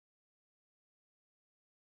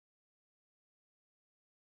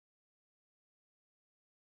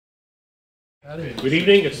Good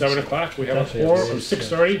evening, it's 7 o'clock, we have a quorum,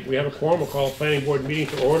 6:30, we have a quorum, we'll call a planning board meeting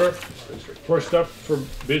to order. First up for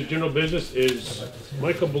general business is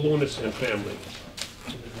Michael Ballounis and family.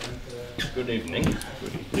 Good evening.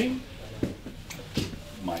 Good evening.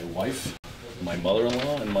 My wife, my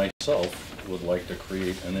mother-in-law, and myself would like to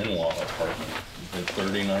create an in-law apartment at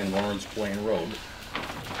 39 Lawrence Plain Road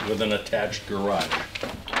with an attached garage.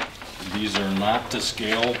 These are not to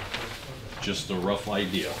scale, just a rough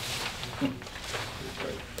idea.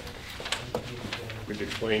 Could you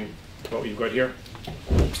explain what you've got here?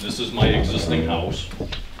 This is my existing house.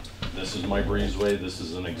 This is my breezeway. This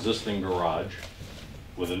is an existing garage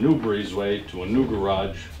with a new breezeway to a new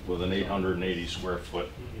garage with an 880 square foot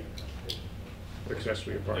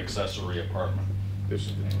Accessory apartment.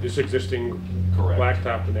 This existing Correct.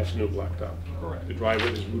 blacktop and that's new blacktop. Correct. The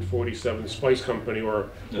driveway is Route 47, Spice Company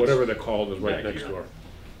or whatever they're called is right back next here. door.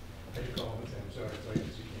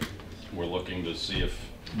 We're looking to see if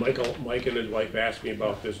Mike and his wife asked me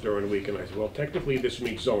about this during the week, and I said, well, technically this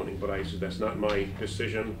meets zoning, but I said, that's not my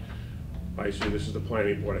decision. I said, this is the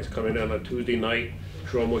planning board. I said, come in on a Tuesday night,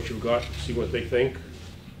 show them what you've got, see what they think.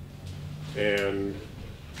 And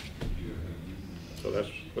so that's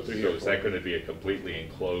what they're here So is for. that going to be a completely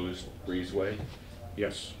enclosed breezeway?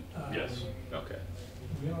 Yes. yes. Okay.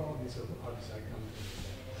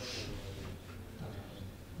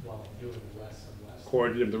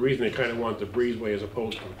 The reason they kind of want the breezeway as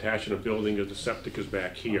opposed to attaching a building is the septic is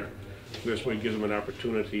back here. So this way it gives them an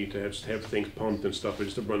opportunity to have things pumped and stuff, and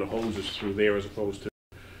just to run the hoses through there as opposed to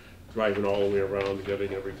driving all the way around and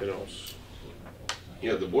getting everything else.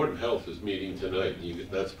 Yeah, the Board of Health is meeting tonight.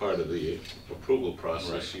 That's part of the approval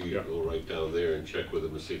process. Right. You go right down there and check with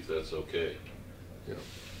them and see if that's okay. Yeah.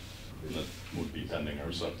 That would be pending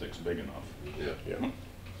our septic's big enough. Yeah.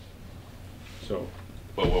 So,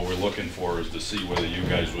 But what we're looking for is to see whether you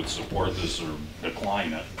guys would support this or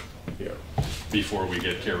decline it yeah. before we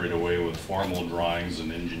get carried away with formal drawings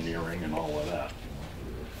and engineering and all of that.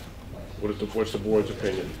 What's the board's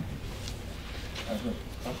opinion?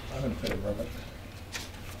 I'm in favor of it.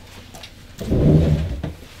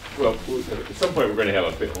 Well, at some point, we're going to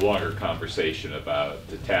have a bit longer conversation about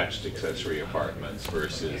detached accessory apartments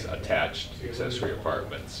versus attached accessory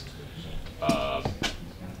apartments. I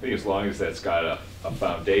think as long as that's got a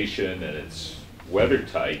foundation and it's weather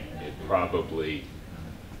tight, it probably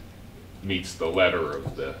meets the letter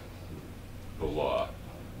of the law.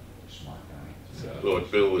 So,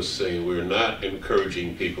 What Bill was saying, we're not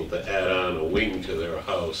encouraging people to add on a wing to their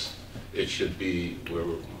house. It should be,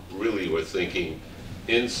 we're thinking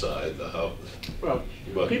inside the house. Well,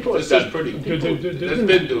 But people this have is pretty, there's they've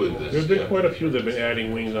been doing this. There's been yeah. quite a few that have been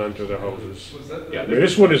adding wings onto their houses. yeah, I mean,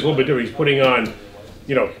 this one is a little bit different. He's putting on,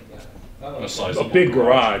 you know, A a sizable big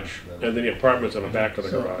garage, and then the apartments on the back of the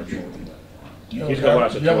garage. Do you He's have, got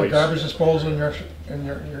lots of do you have a toys. garbage disposal in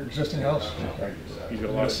your existing house? Okay. He's got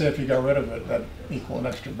a lot Let's of, say if you got rid of it, that'd equal an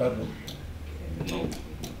extra bedroom. No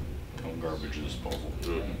garbage disposal.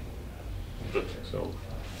 so.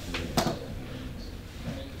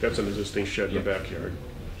 That's an existing shed in the backyard.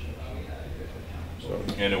 So,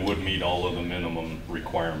 And it would meet all of the minimum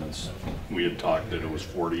requirements. We had talked that it was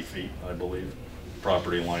 40 feet, I believe.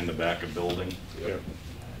 Property line to back of building. yeah.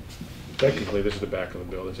 Technically, this is the back of the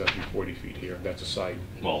building, it's actually 40 feet here, that's a side.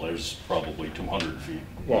 Well, there's probably 200 feet.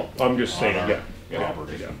 Well, I'm just saying, On our yeah.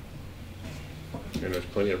 property. Yeah. And there's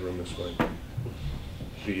plenty of room this way.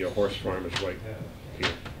 The horse farm is right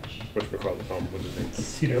here. What's it called,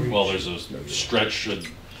 what's the name? Well, there's a stretch of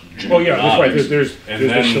Oh, yeah, that's right, there's and some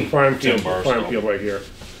then farm Tim field right here,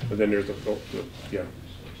 and then there's the yeah.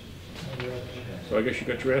 So I guess you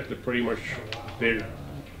got your answer, pretty much,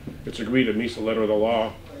 it's agreed, it meets the letter of the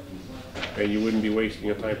law, and you wouldn't be wasting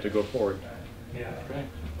your time to go forward. Okay,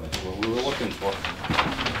 that's what we were looking for.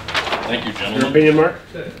 Thank you, Your gentlemen. opinion, Mark?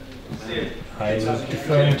 I was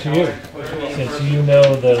deferring to you, since you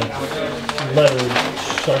know the letter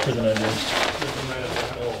sharper than I do.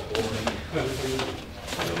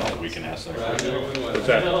 I don't know, we can ask that question. What's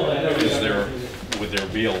that? Would there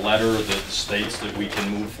be a letter that states that we can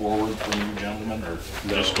move forward from you gentlemen, or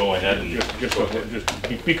just go ahead and?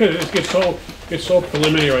 Just because it's so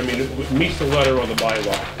preliminary, I mean, it meets the letter of the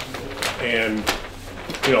bylaw. And,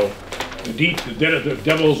 you know, the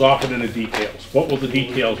devil's often in the details. What will the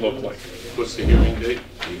details look like? What's the hearing date?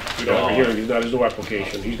 We don't have a hearing, there's no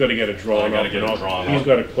application. He's gotta get it drawn up. He's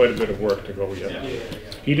got quite a bit of work to go yet.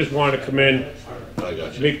 He just wanted to come in I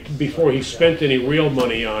got you. before he spent any real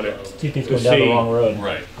money on it. See if he's to going down the see, wrong road.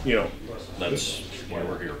 Right, You know, that's why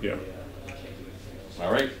we're here. yeah.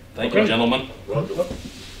 All right, thank you, Okay. gentlemen. Welcome.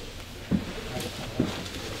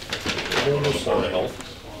 Board of Health.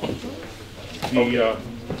 the,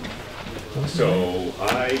 So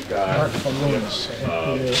I Mark got, Loomis,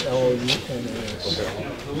 L-O-U-N-A-S.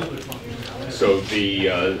 so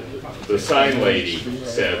the sign lady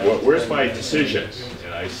said, "Well, where's my decision?"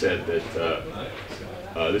 And I said that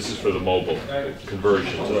this is for the mobile,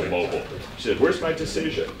 conversion to the mobile. She said, "Where's my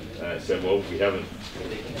decision?" And I said, "Well, we haven't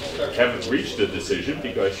reached a decision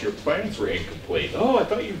because your plans were incomplete." "Oh, I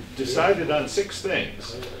thought you decided on 6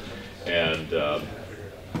 things." And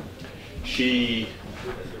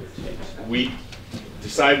we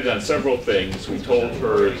decided on several things. We told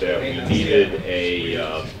her that we needed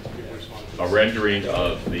a rendering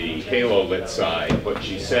of the halo lit sign. What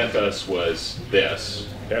she sent us was this.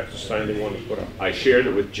 that's the sign they want to put up. I shared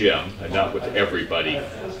it with Jim, and not with everybody,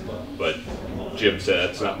 but Jim said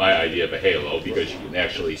that's not my idea of a halo because you can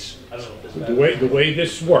actually. The way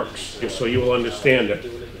this works, just so you will understand it,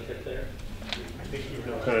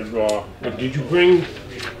 kind of draw. Did you bring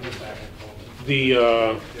the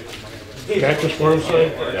Mattress Firm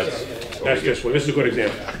sign? That's this one. This is a good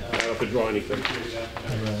example. I don't have to draw anything.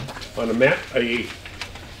 On a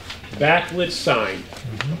backlit sign,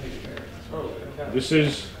 this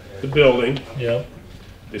is the building, Yeah,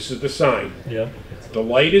 this is the sign. yeah, The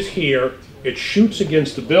light is here, it shoots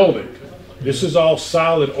against the building. This is all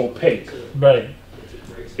solid opaque. right.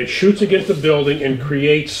 It shoots against the building and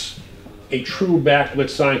creates a true backlit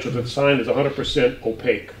sign, so the sign is 100%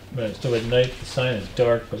 opaque. Right, so at night the sign is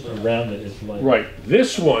dark, but around it is light. Right.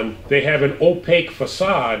 This one, they have an opaque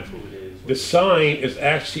facade. The sign is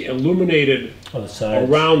actually illuminated On the sides.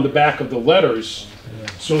 around the back of the letters,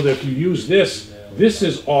 so that if you use this, this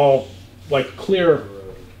is all like clear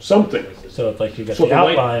something. So it's like you got So the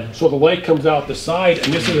outline. so the light comes out the side,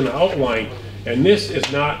 and this is an outline, and this is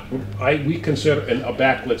not, we consider a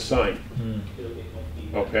backlit sign.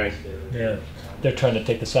 Okay? Yeah, they're trying to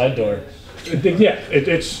take the side door. Yeah,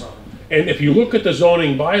 it's, and if you look at the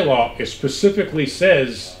zoning bylaw, it specifically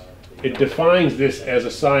says, it defines this as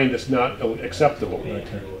a sign that's not acceptable.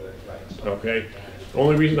 Okay. Okay? The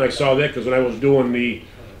only reason I saw that, because when I was doing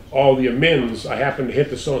all the amends, I happened to hit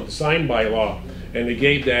the sign bylaw, and they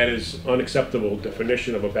gave that as unacceptable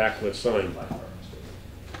definition of a backlit sign.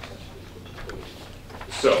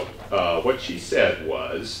 So, what she said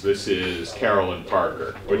was, this is Carolyn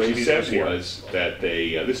Parker. What she Ladies said is here. was that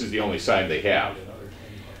this is the only sign they have.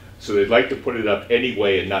 So they'd like to put it up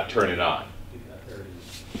anyway and not turn it on.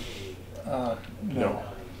 No,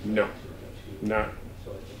 not,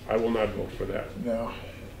 I will not vote for that. No.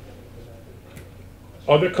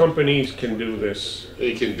 Other companies can do this.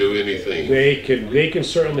 They can do anything. They can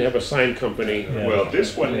certainly have a sign company. Yeah. Well,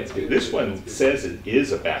 this one says it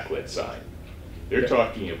is a backlit sign. They're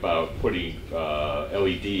talking about putting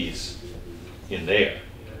LEDs in there.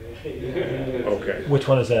 Okay. Which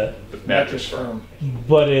one is that? The Mattress Firm.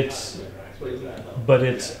 But it's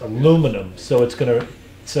aluminum, so it's gonna,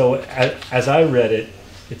 so as I read it,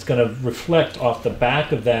 it's gonna reflect off the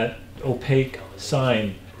back of that opaque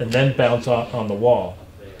sign and then bounce off on the wall.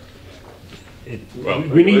 Well,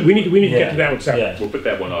 We need to get to that one Yeah. separate. We'll put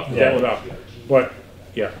that one off. That one up. But,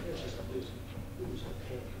 yeah.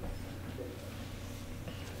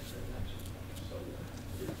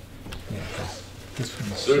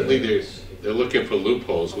 Certainly, they're looking for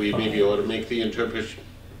loopholes. We maybe ought to make the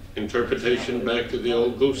interpretation back to the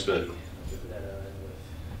old gooseneck.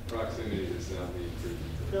 Proximity is not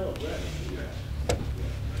the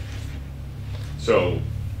So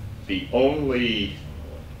the only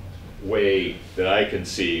way that I can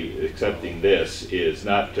see accepting this is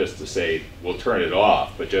not just to say, we'll turn it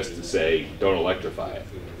off, but just to say, don't electrify it.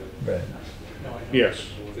 Right. Yes.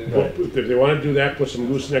 Well, if they want to do that, put some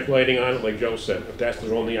gooseneck lighting on it, like Joe said, if that's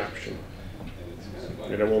their only option.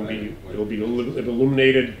 And it'll be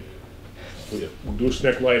illuminated with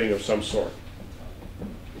gooseneck lighting of some sort.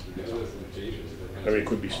 I mean, it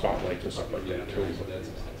could be spotlights and stuff like that too. But.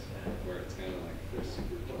 where it's kind of like they're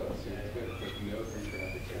super close. But no free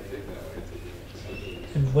traffic can't take that way.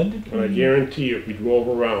 And when did And I guarantee you, if you drove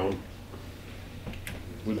around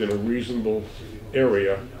within a reasonable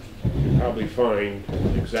area, you'd probably find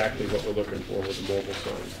exactly what we're looking for with the mobile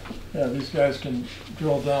sign. Yeah, these guys can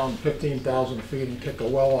drill down 15,000 feet and kick a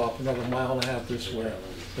well off another mile and a half this way.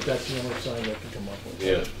 But that's the only sign they can come up with.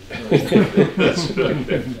 Yeah. That's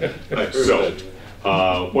I've heard So, that.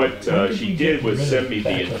 what she did was send me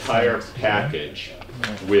the entire package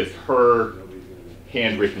with her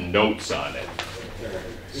handwritten notes on it.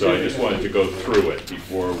 So I just wanted to go through it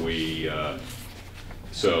before we,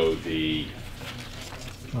 so the,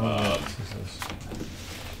 I'll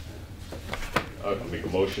make a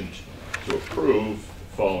motion to approve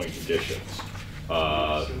following conditions.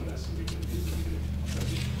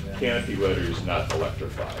 canopy letters not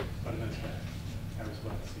electrified.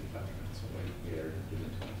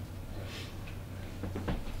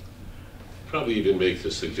 Probably even make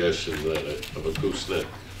the suggestion that of a gooseneck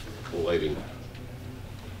lighting.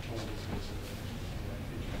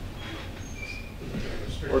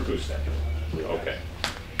 Or gooseneck. Okay.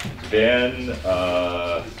 Then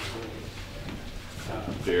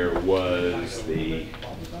there was the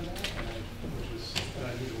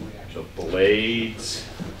blades.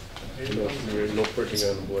 There is no printing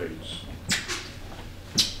on the blades.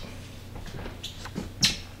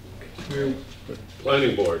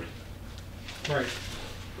 Planning board. Right,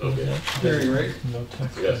 Okay. hearing, right? No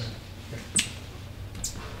text. Yes.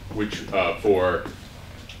 Which, for,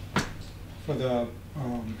 For the,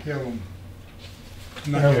 heirloom.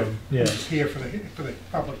 Heirloom, yeah. Here for the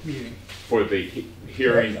public meeting. for the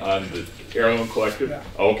hearing on the heirloom collective? Yeah.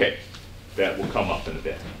 Okay, that will come up in a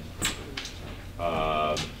bit.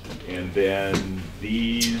 And then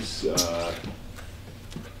these, text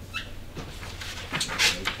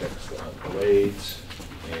on blades,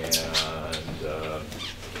 and the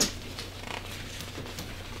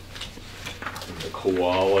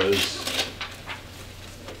koalas,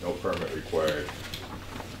 no permit required.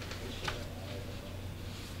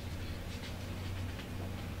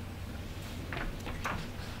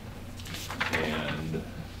 And,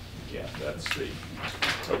 yeah, that's the,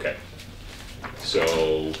 okay.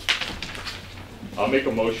 So, I'll make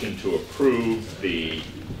a motion to approve the,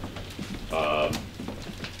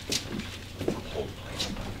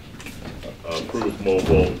 approve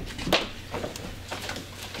mobile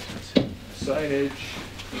signage,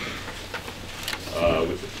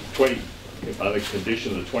 with the 20, on the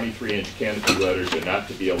condition the 23-inch canopy letters are not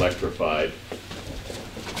to be electrified.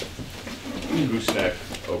 Gooseneck,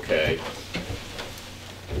 okay.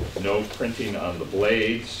 No printing on the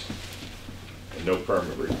blades, and no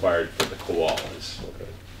permit required for the koalas. Okay.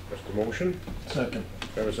 That's the motion. Second.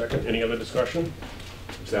 Have a second. Any other discussion?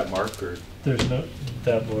 Is that Mark or? There's no,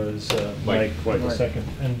 that was Mike. Mike, the second.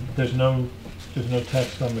 And there's no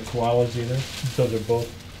text on the koalas either? Those are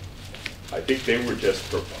both I think they were just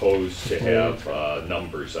proposed to have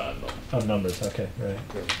numbers on them. on numbers, okay, right.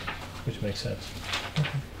 Which makes sense.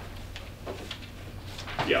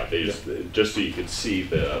 Yeah, they just so you could see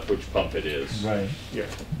which pump it is. Right. Yeah.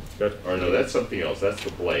 Good. Or no, that's something else, that's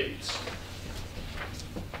the blades.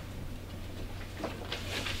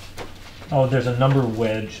 Oh, there's a number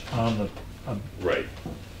wedge on the, Right,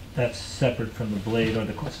 that's separate from the blade or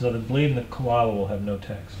the, so the blade and the koala will have no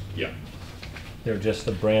text. yeah. They're just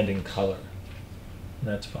the branding color.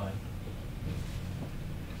 That's fine.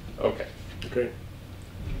 Okay. Okay.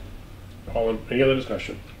 Any other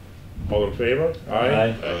discussion? All in favor?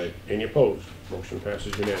 Aye. Aye. Any opposed? Motion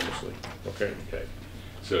passes unanimously. Okay. Okay.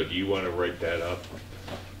 So do you want to write that up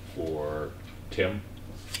for Tim?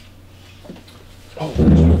 Oh.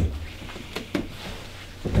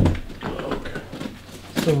 Okay.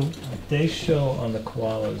 So they show on the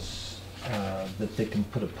koalas that they can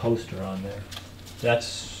put a poster on there.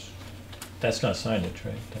 That's not signage,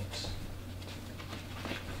 right?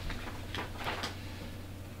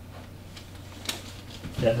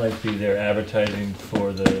 That might be their advertising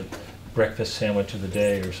for the breakfast sandwich of the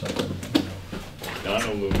day or something. You know.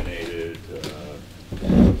 Non-illuminated,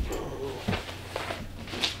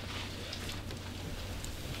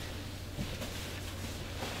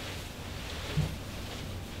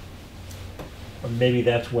 Or maybe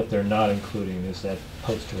that's what they're not including, is that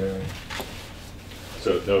poster area.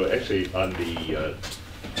 so no, actually on the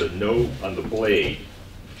blade,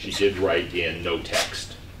 she did write in no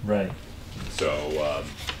text. Right. So,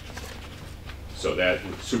 so that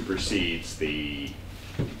supersedes the,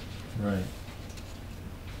 Right.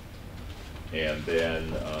 and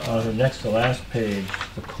then, On the next to last page,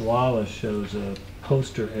 the koala shows a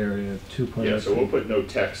poster area of 2.0. yeah, so we'll put no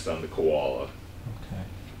text on the koala. Okay.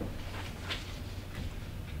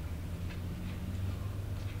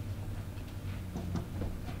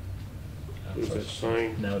 Who's that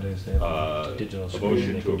sign? Nowadays they have digital A screen,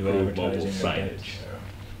 motion they to can do approve mobile advertising. but signage.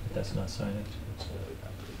 That's not signage.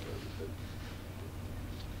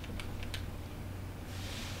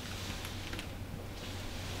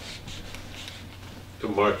 To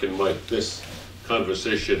Mark and Mike, this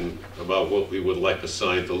conversation about what we would like a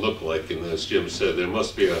sign to look like, and as Jim said, there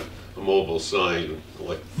must be a mobile sign,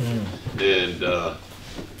 like, and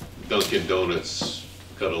Dunkin' Donuts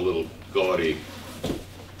got a little gaudy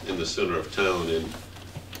in the center of town, and,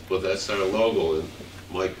 well, that's our logo, and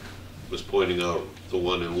Mike was pointing out the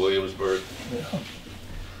one in Williamsburg.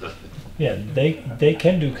 Yeah, they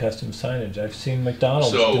can do custom signage. I've seen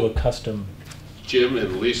McDonald's So- do a custom Jim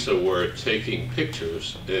and Lisa were taking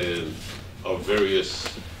pictures of various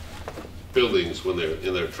buildings when they're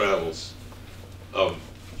in their travels, of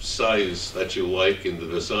signs that you like and the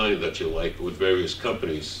design that you like with various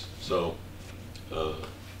companies. So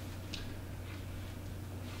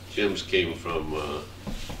Jim's came from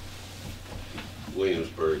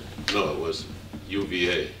Williamsburg. No, it was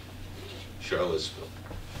UVA, Charlottesville.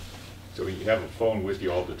 So you have a phone with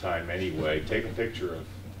you all the time anyway. Take a picture of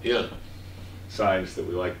Yeah. signs that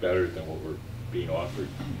we like better than what we're being offered.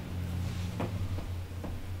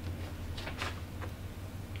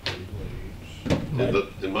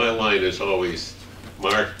 And my line is always,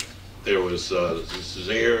 Mark, there was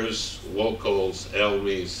Zayres, Wokol's,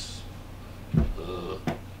 Elmies,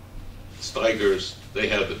 Steigers. They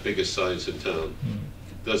have the biggest signs in town.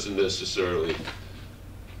 Doesn't necessarily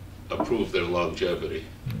approve their longevity.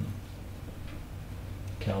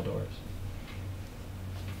 Caldors.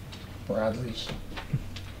 Bradley's.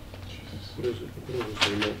 What is it? What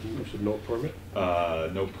is it? You said no permit?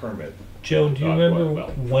 No permit. Joe, do you remember well,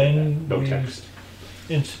 when no we text.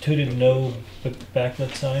 instituted no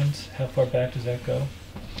backlit signs? How far back does that go?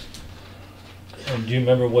 And do you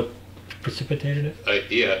remember what precipitated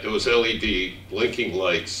it? Yeah, it was LED blinking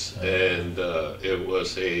lights, and it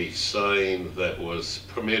was a sign that was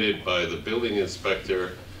permitted by the building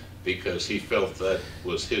inspector because he felt that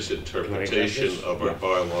was his interpretation of our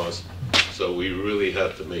bylaws. So we really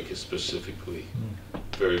had to make it specifically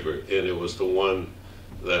very, and it was the one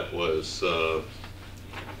that was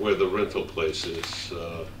where the rental place is,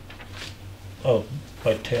 Oh,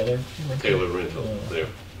 by Taylor? Taylor Rental, there.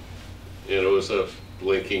 And it was a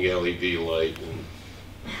blinking LED light, and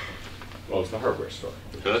Well, it's the hardware store.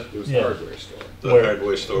 huh? It was Yeah. the hardware store. The Where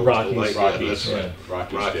hardware store was Rockies- the light, yeah, Rockies, that's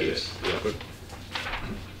right. Rockies did it. Yeah.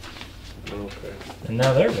 Okay, And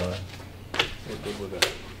now they're gone. we're good with that.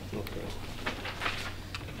 Okay.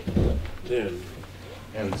 Then,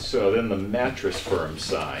 And so then the mattress firm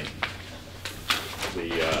sign.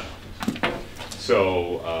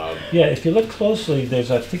 Yeah, if you look closely,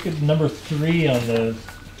 there's, I think, it's number 3 on the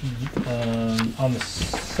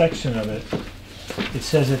section of it. It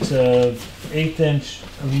says it's a 1/8"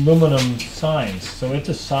 aluminum sign, so it's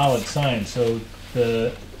a solid sign. So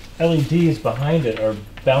the LEDs behind it are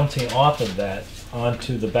bouncing off of that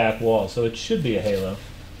onto the back wall, so it should be a halo.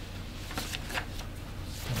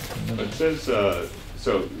 It says,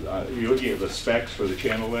 you're looking at the specs for the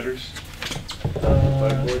channel letters?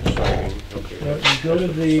 blackboard siding, okay. Well, you go to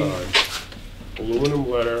That's the- facade. Aluminum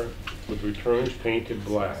letter with returns painted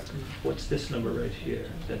black. What's this number right here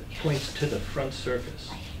that points to the front surface?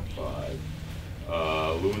 5.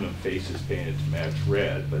 Aluminum faces painted to match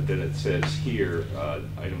red, but then it says here,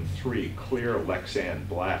 item 3, clear Lexan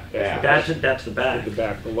black back. That's the back. At the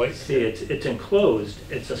back, the light, See, it's enclosed,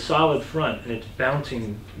 it's a solid front, and it's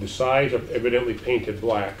bouncing. the sides are evidently painted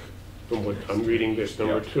black, from what I'm reading this,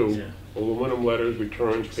 number Yeah. 2. Yeah. Aluminum letters,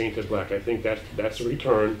 returns painted black. I think that's a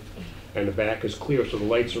return, and the back is clear, so the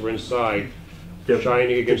lights are inside,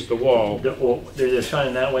 shining against the wall. They're either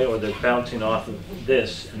shining that way or they're bouncing off of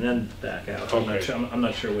this and then back out. Okay. I'm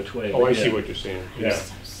not sure which way. Oh, I but see yeah. what you're saying, yeah.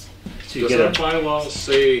 So you Does get our a, bylaw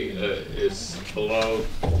say it's allowed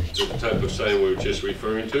the type of sign we were just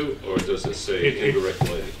referring to, or does it say It- indirect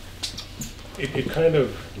lighting? It kind of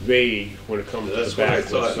vague when it comes to the That's what I back.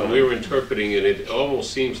 thought, when we were interpreting it, it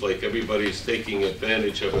almost seems like everybody's taking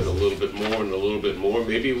advantage of it a little bit more and a little bit more.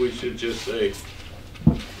 Maybe we should just say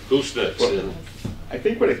goosenecks and, I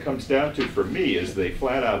think what it comes down to for me is they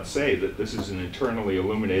flat out say that this is an internally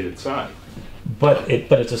illuminated sign. but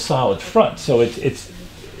it's a solid front, so it's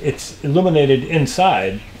illuminated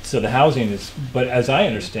inside, so the housing is. But as I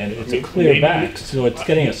understand it, it's a clear Maybe- back, so it's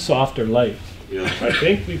getting a softer light. you know, I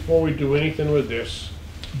think before we do anything with this,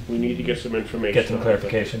 we need to get some information. Get some on it.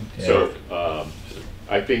 clarification. Yeah. So,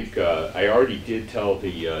 I think, I already did tell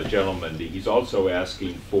the gentleman that he's also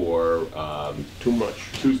asking for Too much.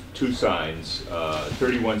 two signs,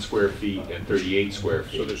 31 square feet and 38 square So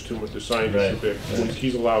feet. there's too much, the sign is too Right. big.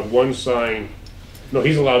 He's allowed one sign, no,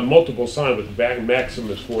 he's allowed multiple signs, but the back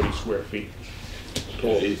maximum is 40 square feet.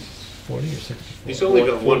 Total. he's, 40 or 64? he's only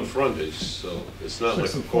got one frontage, so it's not like a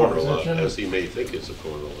 64, corner is lot, that, Jim? as he may think it's a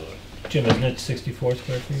corner lot. Jim, isn't it 64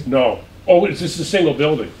 square feet? No, oh, it's just a single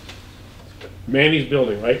building. Manny's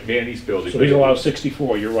building, right? Manny's building. So he's allowed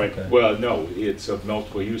 64, you're right. Okay. Well, no, it's a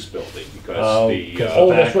multiple use building because Oh, the, 'cause Oh,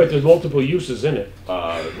 the that's back- right, there's multiple uses in it.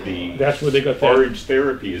 the That's where they got that. orange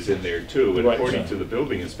therapy is in there too, and Right. according to the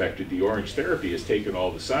building inspector, the orange therapy has taken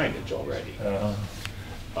all the signage already.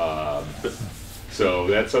 So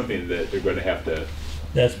that's something that they're gonna have to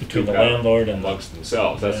That's between the duke out landlord and the. amongst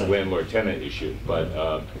themselves. That's a Yeah. landlord-tenant issue, but,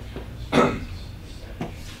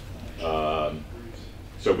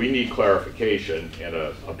 So we need clarification and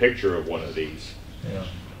a picture of one of these. Yeah.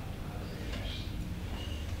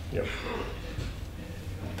 Yep.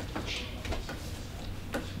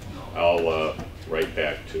 I'll write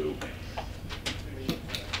back to the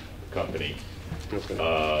company.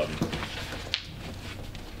 Okay.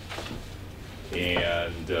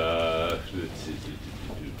 And there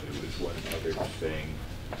was one other thing.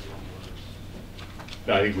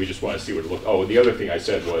 No, I think we just want to see what it looks. Oh, the other thing I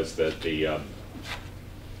said was that the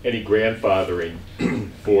any grandfathering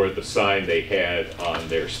for the sign they had on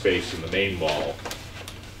their space in the main mall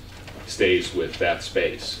stays with that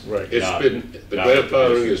space. Right. It's been, the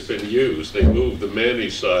grandfathering has been used. They moved the Manny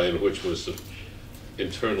sign, which was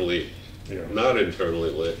internally, Yeah. not internally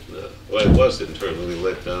lit, no. Well, it was internally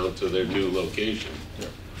lit down to their new location, Yeah.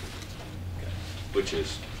 which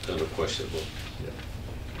is kind of questionable.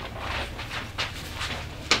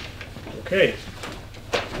 Okay.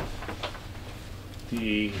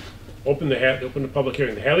 Open the public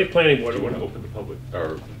hearing. The Hadley Planning Board. Do you want to open the public,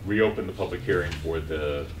 or reopen the public hearing for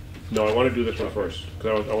the? No, I want to do this one first,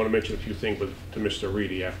 because I want to mention a few things to Mr.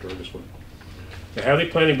 Reedy after this one. The Hadley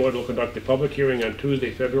Planning Board will conduct a public hearing on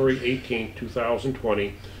Tuesday, February 18,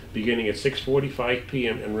 2020, beginning at 6:45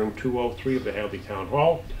 p.m. in room 203 of the Hadley Town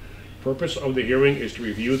Hall. Purpose of the hearing is to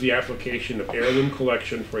review the application of heirloom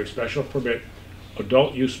collection for a special permit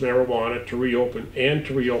adult use marijuana to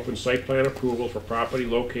reopen site plan approval for property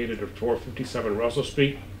located at 457 Russell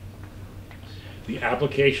Street. The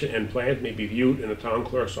application and plans may be viewed in the town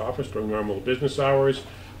clerk's office during normal business hours,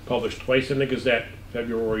 published twice in the Gazette,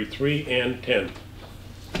 February 3 and 10.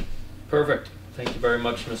 Perfect. Thank you very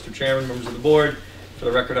much, Mr. Chairman, members of the board. For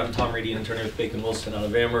the record, I'm Tom Reedy, attorney with Bacon Wilson out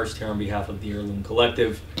of Amherst, here on behalf of the Heirloom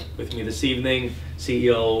Collective. With me this evening,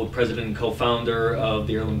 CEO, president, and co-founder of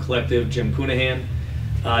the Heirloom Collective, Jim Cunahan.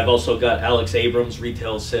 I've also got Alex Abrams,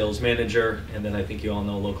 retail sales manager, and then I think you all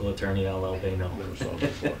know local attorney Al Albano. Never saw it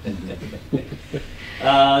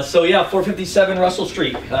before. So yeah, 457 Russell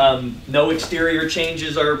Street. No exterior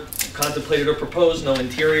changes are contemplated or proposed. No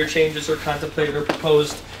interior changes are contemplated or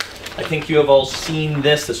proposed. I think you have all seen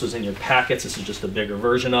this. This was in your packets. This is just a bigger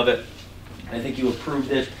version of it. I think you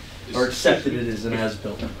approved it or accepted it as an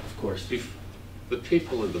as-built, of course. If the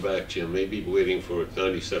people in the back, Jim, may be waiting for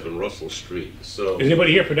 97 Russell Street, so. Is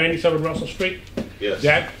anybody here for 97 Russell Street? Yes.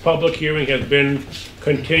 That public hearing has been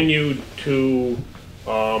continued to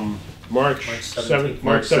March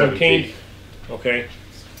 17th. Okay.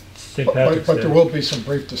 St. Patrick's But Day. there will be some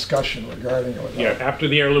brief discussion regarding it. Yeah, after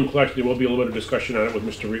the heirloom collection, there will be a little bit of discussion on it with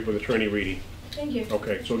with Attorney Reedy. Thank you.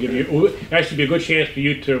 Okay, so give you, actually be a good chance for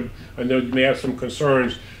you to, I know you may have some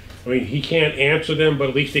concerns. I mean, he can't answer them, but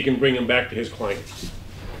at least he can bring them back to his client.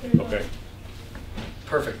 Okay.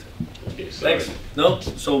 Perfect. Okay, sorry. Thanks. No,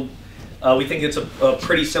 so we think it's a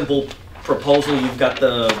pretty simple proposal. You've got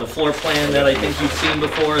the floor plan that I think you've seen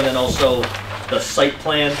before, and then also the site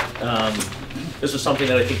plan. This is something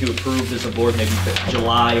that I think you approved as a board maybe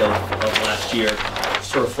July of last year.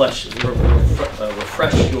 Just to refresh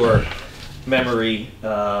your memory,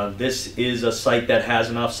 this is a site that has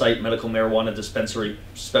an off-site medical marijuana dispensary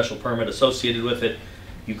special permit associated with it.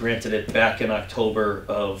 You granted it back in October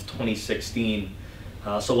of 2016.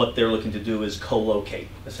 So what they're looking to do is co-locate,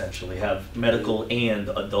 essentially, have medical and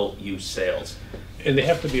adult use sales. And they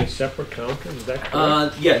have to be a separate counter, is that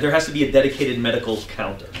correct? Yeah, there has to be a dedicated medical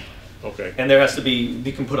counter. Okay. And there has to be,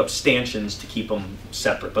 you can put up stanchions to keep them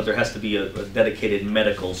separate, but there has to be a dedicated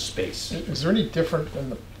medical space. Is there any difference in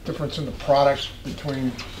the products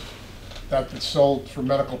between that's sold for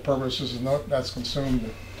medical purposes and that's consumed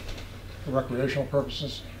for recreational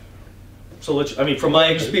purposes? So I mean, from my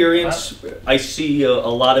experience, I see a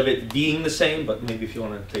lot of it being the same, but maybe if you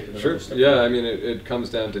want to take it Sure. another step. Yeah, I mean, it comes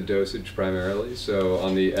down to dosage primarily. So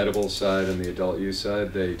on the edible side and the adult use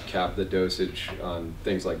side, they cap the dosage on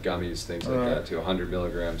things like gummies, things like that, to 100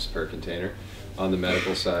 milligrams per container. On the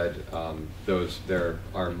medical side, there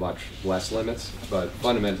are much less limits, but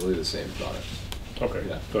fundamentally the same product. Okay,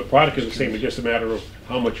 Yeah. so the product is the same, it's just a matter of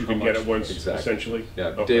how much you can get at once, Exactly. essentially? Yeah,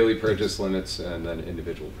 Okay. daily purchase limits and then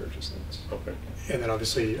individual purchase limits. Okay. And then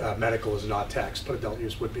obviously, medical is not taxed, but adult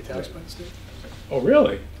use would be taxed by the state. Oh,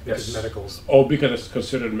 really? Because Yes. medical's, Oh, because it's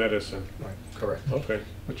considered medicine. right. Correct. Okay,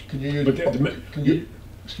 But can you But use, can you,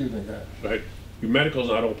 excuse me, go ahead. right. Your medical's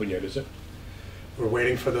not open yet, is it? We're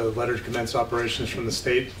waiting for the letter to commence operations from the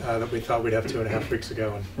state that we thought we'd have 2.5 weeks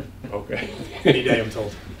ago, and Okay. any day, I'm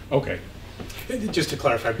told. Okay. Just to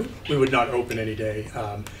clarify, we would not open any day.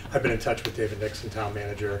 I've been in touch with David Nixon, town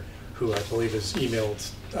manager, who I believe has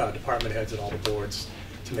emailed department heads and all the boards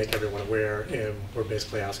to make everyone aware, and we're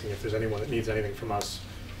basically asking if there's anyone that needs anything from us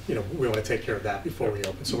we want to take care of that before we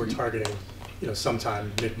open. So we're targeting,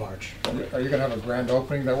 sometime mid-March. Are you gonna have a grand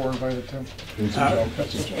opening that we're invited to?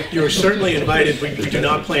 You're certainly invited. We do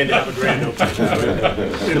not plan to have a grand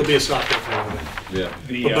opening. It'll be a soft opening. Yeah.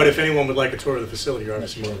 But if anyone would like a tour of the facility, you're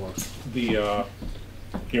obviously more than welcome.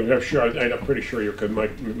 I'm pretty sure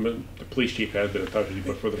the police chief has been in touch with you,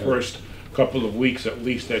 but for the first couple of weeks at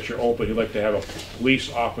least that you're open, you'd like to have a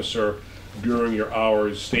police officer during your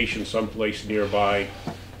hours stationed someplace nearby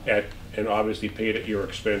and obviously paid at your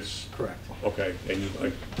expense. Correct. Okay,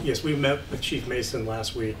 and Yes, we met with Chief Mason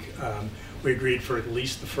last week. We agreed for at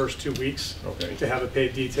least the first 2 weeks to have a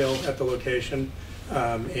paid detail at the location.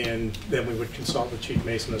 And then we would consult with Chief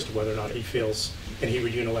Mason as to whether or not he feels, and he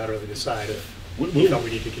would unilaterally decide if he felt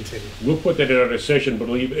we need to continue. We'll put that in our decision, but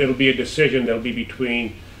it'll be a decision that'll be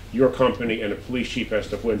between your company and the police chief as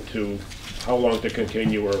to how long to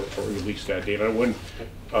continue or release that date. And when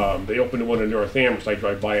they opened the one in North Amherst, I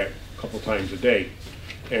drive by it a couple times a day,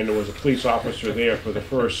 and there was a police officer there for the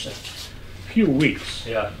first few weeks.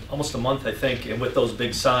 Yeah, almost a month, I think, and with those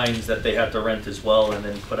big signs that they had to rent as well and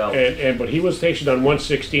then put out. But he was stationed on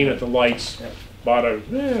 116 at the lights, about a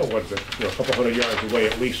couple hundred yards away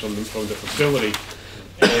at least from the facility,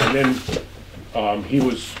 and then he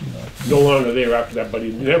was no longer there after that. But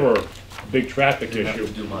he never a big traffic issue. Have to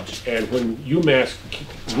do much. And when UMass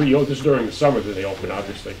this is during the summer that they opened,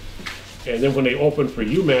 obviously. And then when they opened for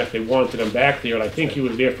UMass, they wanted him back there, and I think he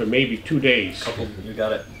was there for maybe 2 days. You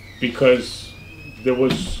got it. Because there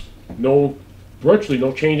was virtually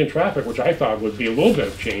no change in traffic, which I thought would be a little bit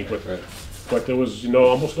of change, but there was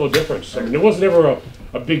almost no difference. I mean, there was never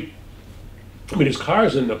a big. I mean, there's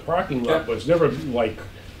cars in the parking lot, but it's never like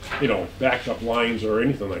backed up lines or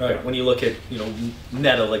anything like that. When you look at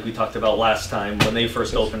Netta, like we talked about last time, when they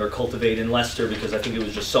first opened, or Cultivate in Leicester, because I think it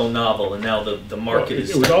was just so novel, and now the market is.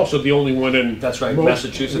 It was also the only one in. That's right,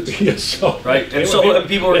 Massachusetts. Yes, so right, and so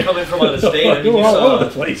people were coming from out of state. I mean, all over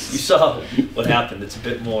the place. You saw what happened. It's a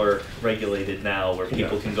bit more regulated now, where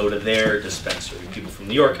people can go to their dispensary. People from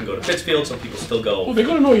New York can go to Pittsfield. Some people still go. Well, they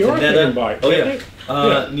go to New York. They can buy. Oh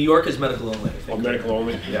yeah. New York is medical only. I think. Medical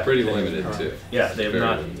only. Yeah. Pretty limited too. Yeah, they have Very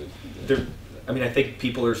not. limited. I mean, I think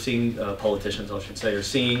people are seeing, politicians, I should say, are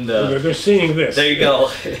seeing the. They're seeing this. There you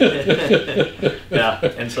go. Yeah,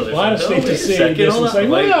 and so A lot of states are seeing second, this and saying,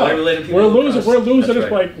 well, why are we letting people we're go losing across? it That's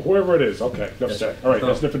by right. whoever it is. Okay, enough said. All right, No.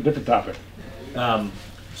 that's a different topic.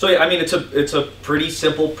 So yeah, I mean, it's a pretty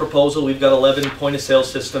simple proposal. We've got 11 point of sale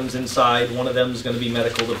systems inside. One of them is going to be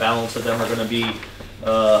medical. The balance of them are going to be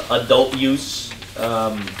adult use.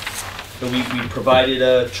 We provided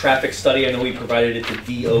a traffic study. I know we provided it to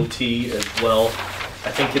DOT as well.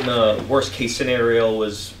 I think in the worst case scenario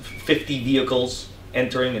was 50 vehicles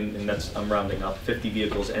entering, and that's, I'm rounding up, 50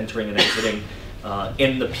 vehicles entering and exiting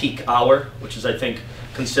in the peak hour, which is, I think,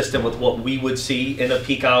 consistent with what we would see in a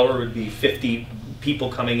peak hour. Would be 50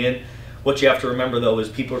 people coming in. What you have to remember, though, is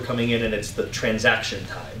people are coming in and it's the transaction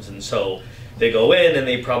times, and so they go in and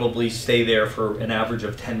they probably stay there for an average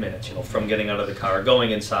of 10 minutes, from getting out of the car,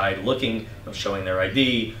 going inside, looking, showing their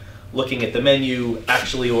ID, looking at the menu,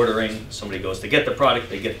 actually ordering. Somebody goes to get the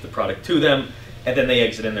product, they get the product to them, and then they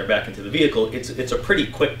exit and they're back into the vehicle. It's a pretty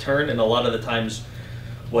quick turn, and a lot of the times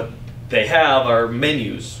what they have are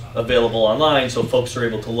menus available online, so folks are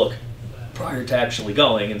able to look prior to actually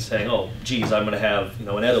going and saying, oh, geez, I'm going to have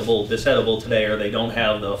this edible today, or they don't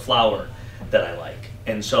have the flower that I like.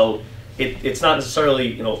 And so it's not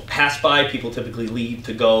necessarily pass by. People typically leave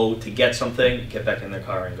to go to get something, get back in their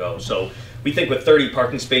car and go. So we think with 30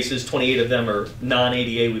 parking spaces, 28 of them are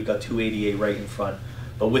non-ADA. We've got 2 ADA right in front.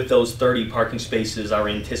 But with those 30 parking spaces, our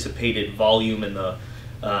anticipated volume and the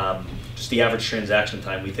just the average transaction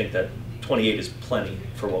time, we think that 28 is plenty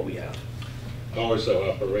for what we have. Hours of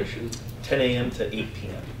operation? 10 a.m. to 8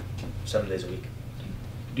 p.m., 7 days a week.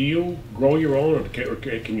 Do you grow your own, or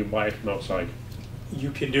can you buy it from outside?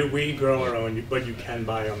 We grow our own, but you can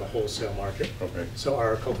buy on the wholesale market. Okay. So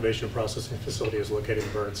our cultivation and processing facility is located in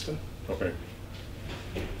Bernston. Okay.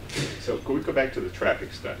 So could we go back to the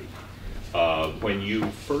traffic study? When you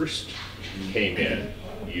first came in,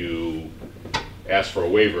 you asked for a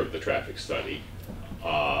waiver of the traffic study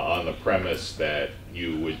on the premise that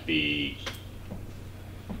you would be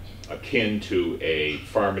akin to a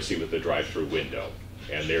pharmacy with a drive-through window.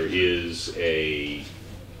 And there is a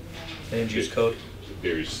Land use code,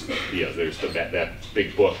 there's that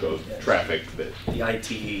big book of traffic that the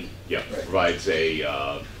ITE. provides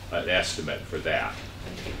an estimate for that.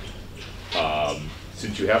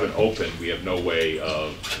 Since you haven't opened, we have no way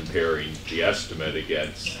of comparing the estimate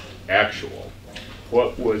against actual.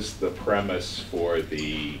 What was the premise for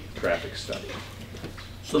the traffic study?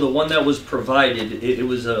 So the one that was provided, it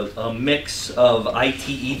was a mix of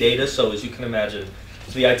ITE data. So as you can imagine,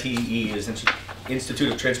 the ITE is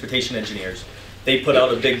Institute of Transportation Engineers. They put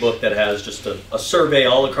out a big book that has just a survey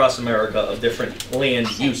all across America of different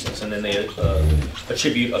land uses, and then they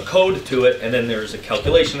attribute a code to it, and then there's a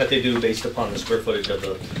calculation that they do based upon the square footage of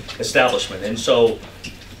the establishment. And so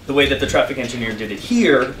the way that the traffic engineer did it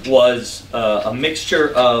here was a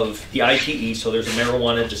mixture of the ITE, so there's a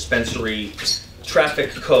marijuana dispensary traffic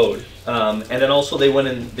code, and then also they went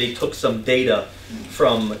and they took some data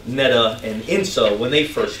from NETA and INSA when they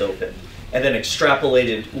first opened, and then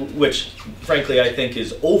extrapolated, which frankly I think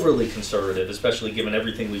is overly conservative, especially given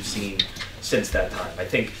everything we've seen since that time. I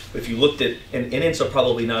think if you looked at, and INSA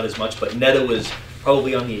probably not as much, but NETA was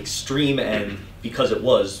probably on the extreme end because it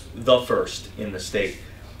was the first in the state.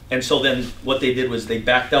 And so then what they did was they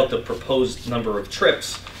backed out the proposed number of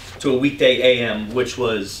trips to a weekday AM, which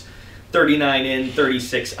was 39 in,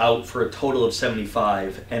 36 out for a total of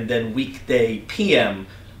 75, and then weekday PM,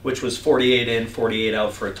 which was 48 in, 48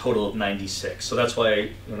 out for a total of 96. So that's why,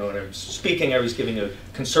 when I was speaking, I was giving a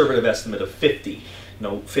conservative estimate of 50,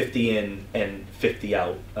 50 in and 50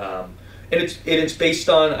 out. And it's based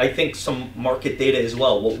on, I think, some market data as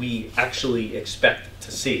well, what we actually expect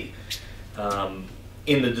to see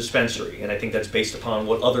in the dispensary. And I think that's based upon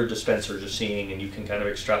what other dispensers are seeing, and you can kind of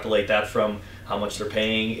extrapolate that from how much they're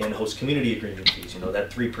paying in host community agreement fees. That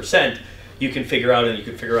 3% you can figure out, and you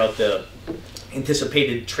can figure out the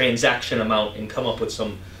anticipated transaction amount and come up with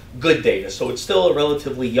some good data. So it's still a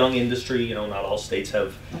relatively young industry. Not all states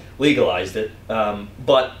have legalized it,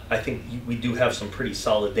 but I think we do have some pretty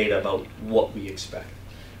solid data about what we expect.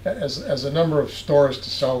 As the number of stores to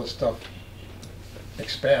sell this stuff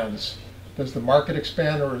expands, does the market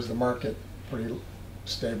expand, or is the market pretty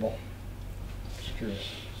stable? Just curious.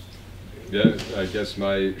 Yeah, I guess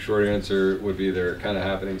my short answer would be they're kind of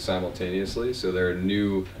happening simultaneously. So there are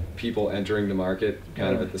new people entering the market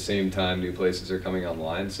kind of at the same time new places are coming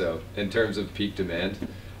online. So in terms of peak demand,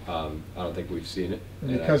 I don't think we've seen it.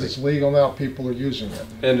 And because it's legal now, people are using it.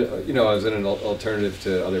 And as an alternative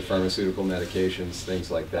to other pharmaceutical medications, things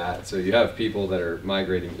like that. So you have people that are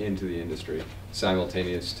migrating into the industry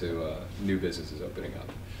simultaneous to new businesses opening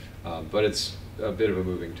up. But it's a bit of a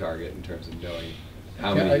moving target in terms of knowing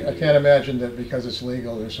how many. I can't imagine that because it's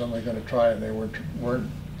legal, they're suddenly going to try it, and they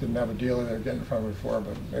didn't have a dealer they were getting from before,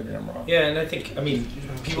 but maybe I'm wrong. Yeah, and I think,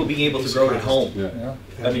 people being able to grow it at home. Yeah.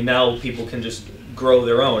 Yeah. Now people can just grow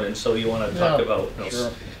their own, and so you want to talk Yeah, about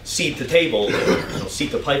sure. seed to table,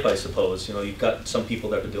 seed to pipe, I suppose. You've got some people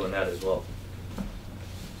that are doing that as well.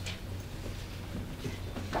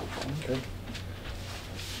 Okay.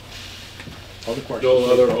 Other questions?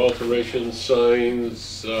 No other alterations,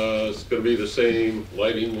 signs, it's gonna be the same,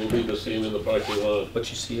 lighting will be the same in the parking lot. What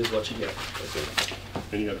you see is what you get. Okay.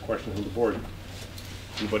 Any other questions from the board?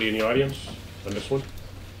 Anybody in the audience on this one?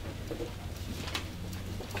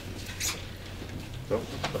 No?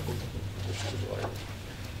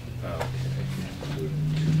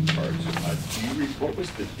 Two parts. What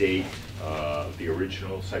was the date of the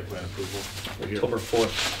original site plan approval? Right here. October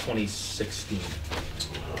 4th, 2016.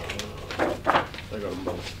 I got them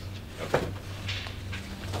both.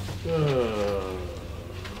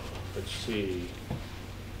 Let's see.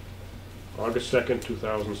 August 2nd,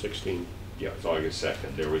 2016. Yeah, it's August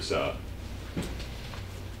 2nd. There was a,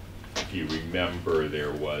 if you remember,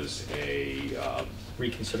 there was a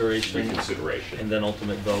Reconsideration. reconsideration. And then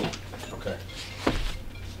ultimate vote. Okay.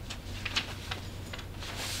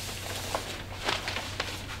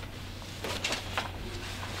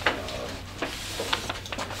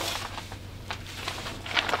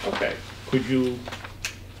 Okay. Could you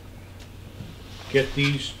get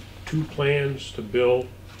these two plans to Bill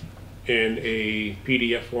in a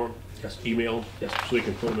PDF form? Yes. Email? Yes. So we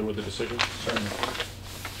can put them in with the decision? Certainly.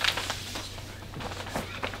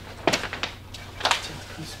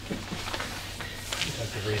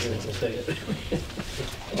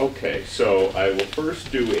 Okay, so I will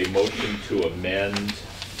first do a motion to amend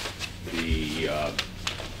the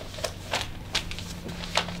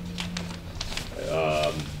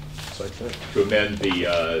Site plan? to amend the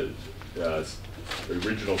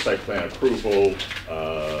original site plan approval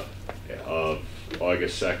of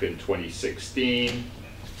August 2nd, 2016.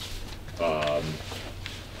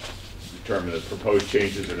 Determine that proposed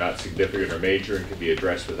changes are not significant or major and can be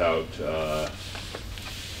addressed without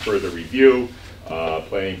further review.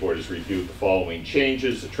 Planning board has reviewed the following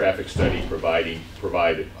changes. A traffic study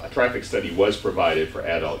was provided for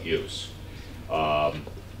adult use.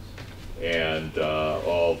 And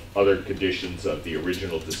all other conditions of the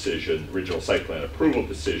original site plan approval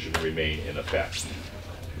decision remain in effect.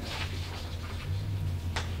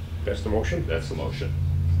 That's the motion? That's the motion.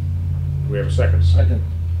 Do we have a second? Second.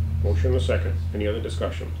 Motion and a second. Any other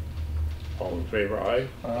discussion? All in favor, aye?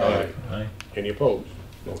 Aye. Aye. Any opposed?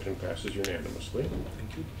 Motion passes unanimously.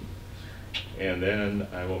 Thank you. And then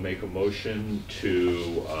I will make a motion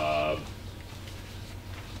to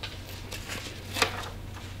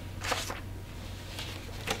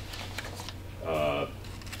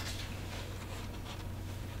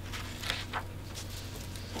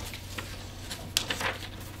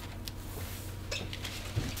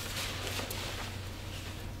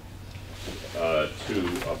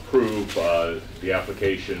approve the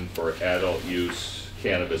application for adult use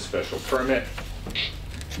cannabis special permit.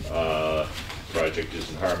 Project is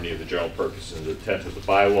in harmony with the general purpose and intent of the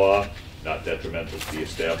bylaw, not detrimental to the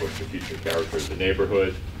established or future character of the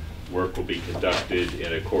neighborhood. Work will be conducted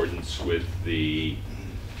in accordance with the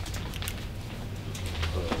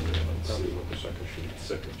Probably with the second sheet.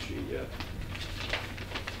 second sheet, yeah.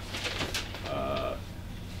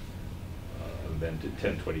 Amended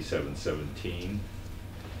 10/27/17.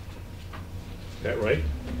 Is that right?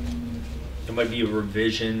 There might be a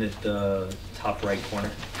revision at the top right corner.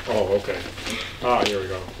 Oh, okay. Ah, here we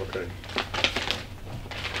go, okay.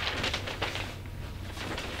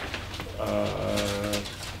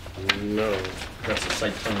 No. That's the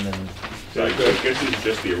site plan and, So I guess this is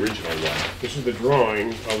just the original one. This is the drawing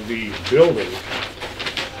of the building.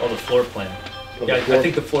 oh, the floor plan. Of Yeah, the I floor-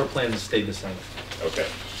 think the floor plan has stayed the same. Okay.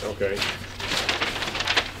 Okay.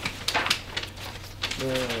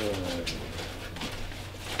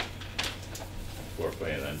 Floor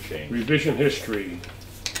plan unchanged. Revision history.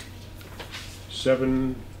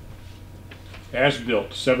 7, as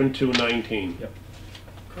built, 7/2/19. Yep.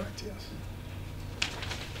 Correct, yes.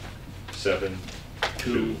 7/2/19.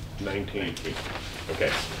 2/19.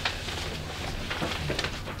 Okay.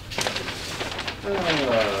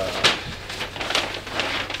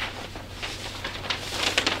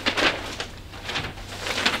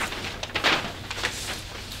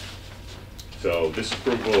 So this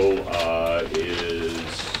approval is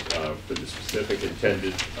for the specific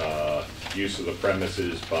intended use of the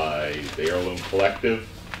premises by the Heirloom Collective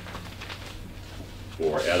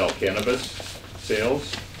for adult cannabis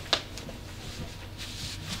sales.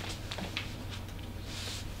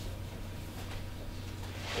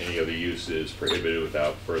 Any other use is prohibited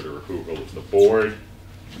without further approval of the board.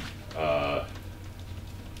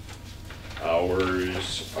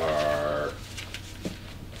 Hours are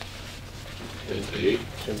 10 to 8.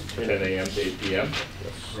 10 a.m. to 8 p.m.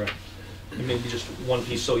 Right. And maybe just one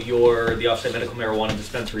piece, so the off-site medical marijuana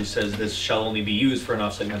dispensary says this shall only be used for an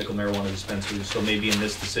off-site medical marijuana dispensary, so maybe in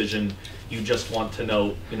this decision, you just want to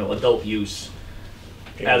know, adult use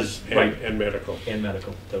as, right, And medical. and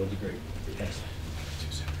medical, that would be great, thanks.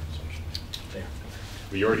 There.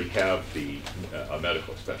 We already have a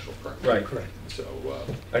medical special permit. Right, correct. So,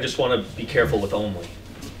 I just want to be careful with only,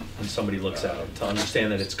 when somebody looks at it, to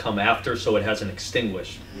understand that it's come after, so it hasn't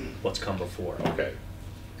extinguished what's come before. okay.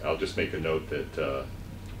 I'll just make a note that the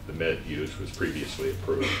med use was previously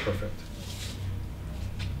approved. Perfect.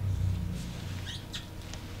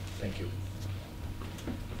 Thank you.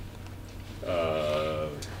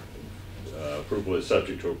 Approval is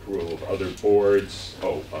subject to approval of other boards.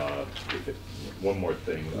 Oh, one more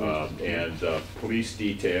thing. And police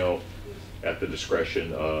detail at the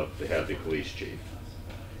discretion of the Hadley Police Chief.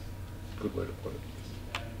 Good way to put it.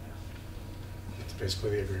 It's basically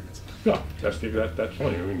the agreement. Yeah, that's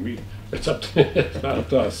funny. I mean, it's up to, it's not up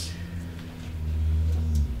to us.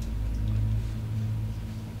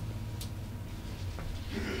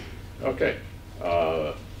 Okay.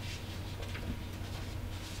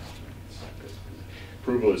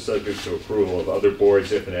 Approval is subject to approval of other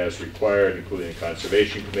boards if and as required, including the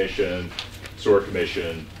Conservation Commission, Sewer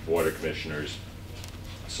Commission, Water Commissioners,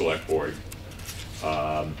 Select Board.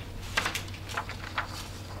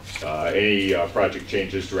 Any project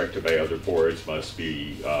changes directed by other boards must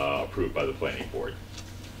be approved by the Planning Board.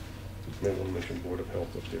 May want to mention Board of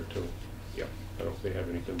Health up there too. Yep. I don't know if they have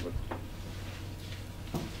anything, but.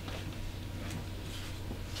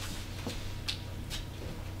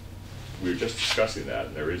 We were just discussing that,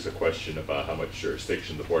 and there is a question about how much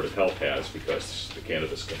jurisdiction the Board of Health has because the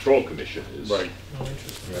Cannabis Control Commission is. Right.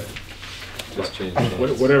 Right. Just change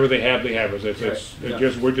Whatever they have, they have. It's Yeah.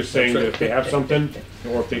 just, we're just saying that if they have something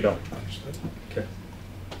or if they don't. Okay.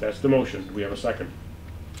 That's the motion. Do we have a second?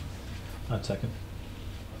 Not second.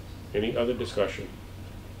 Any other discussion?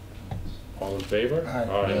 All in favor?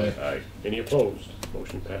 Aye. Aye. Any opposed?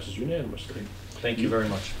 Motion passes unanimously. Thank you very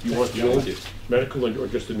much. You want the old medical or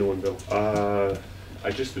just the new one, Bill?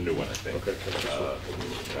 Just the new one, I think. Okay.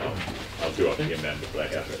 I'll do up the amendment, but I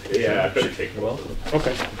have to, yeah, I better take the well.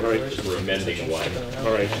 Okay, all right, Because we're amending one.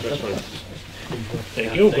 all right, that's fine.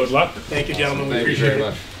 Thank you, good luck. Thank you, gentlemen, we Thank you appreciate very it.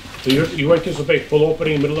 much. Do you anticipate full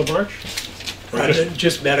opening in the middle of March? Or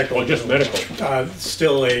Just medical. Oh, just medical.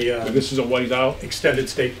 Still a This is a ways out? extended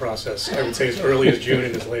state process. I would say as early as June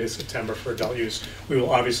and as late as September for adult use. We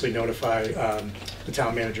will obviously notify the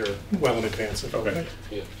town manager well in advance of opening.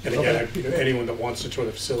 And again, anyone that wants to tour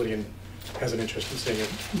the facility and has an interest in seeing it,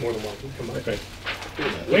 more than welcome to come by. Okay.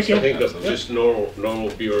 Thank you. I think that's just normal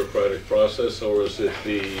bureaucratic process, or is it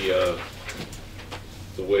the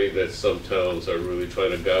way that some towns are really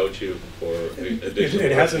trying to gouge you for additional?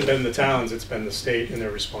 It hasn't been the towns, it's been the state in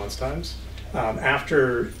their response times.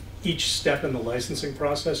 After each step in the licensing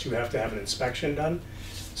process, you have to have an inspection done.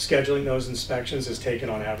 Scheduling those inspections is taken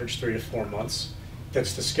on average 3 to 4 months.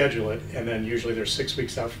 That's to schedule it, and then usually they're 6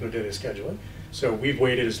 weeks out from the day they schedule it. So we've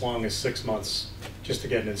waited as long as 6 months just to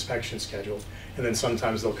get an inspection scheduled. And then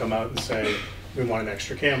sometimes they'll come out and say, we want an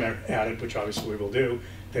extra camera added, which obviously we will do.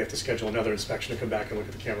 They have to schedule another inspection to come back and look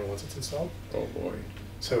at the camera once it's installed. Oh, boy.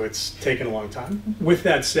 So it's taken a long time. With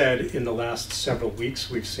that said, in the last several weeks,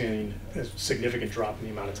 we've seen a significant drop in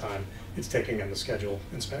the amount of time it's taking them to schedule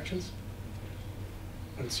inspections.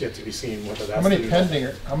 And it's yet to be seen whether that's...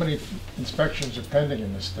 How many inspections are pending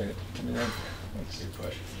in this state? I mean, that's a good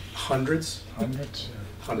question. Hundreds. Hundreds?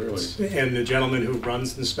 Hundreds. And the gentleman who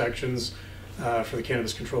runs inspections for the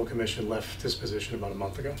Cannabis Control Commission left his position about a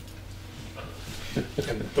month ago.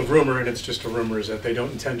 And the rumor, and it's just a rumor, is that they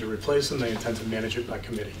don't intend to replace him, they intend to manage it by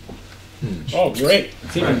committee. Oh, great.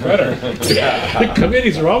 It's even better. Yeah.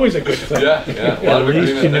 Committees are always a good thing. Yeah. A lot At of least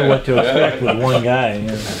agreement you knew there. what to expect with one guy.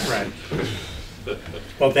 Yeah. Right.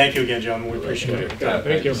 Well, thank you again, gentlemen, we appreciate it. Yeah,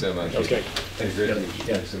 Thank you. so much. Okay. Thanks, great to meet you.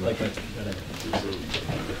 Thanks so much.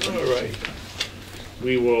 All right.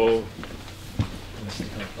 We will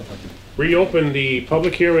reopen the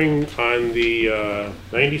public hearing on the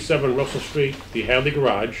 97 Russell Street, the Hadley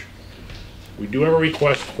Garage. We do have a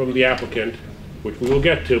request from the applicant, which we will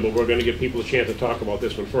get to, but we're going to give people a chance to talk about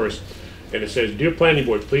this one first. And it says, Dear Planning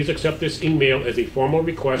Board, please accept this email as a formal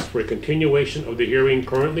request for a continuation of the hearing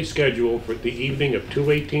currently scheduled for the evening of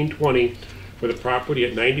 2/18/20 for the property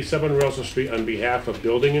at 97 Russell Street on behalf of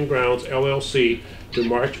Building and Grounds LLC to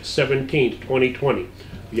March 17, 2020.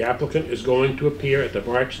 The applicant is going to appear at the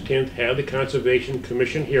March 10th Hadley Conservation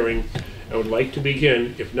Commission hearing and would like to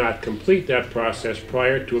begin, if not complete that process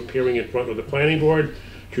prior to appearing in front of the Planning Board.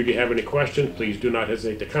 Should you have any questions, please do not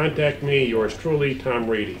hesitate to contact me. Yours truly, Tom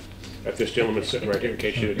Reedy. That's this gentleman sitting right here in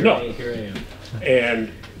case you didn't know. Here I am.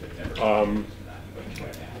 And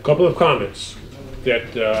a couple of comments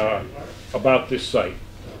that about this site.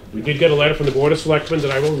 We did get a letter from the Board of Selectmen that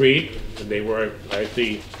I will read, and they were at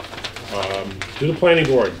the to the Planning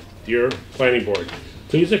Board. Dear Planning Board,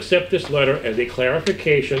 please accept this letter as a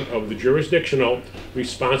clarification of the jurisdictional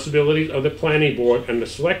responsibilities of the Planning Board and the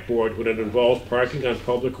Select Board when it involves parking on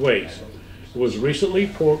public ways. It was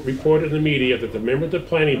recently reported in the media that the members of the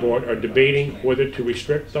Planning Board are debating whether to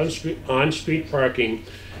restrict on-street parking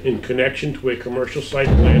in connection to a commercial site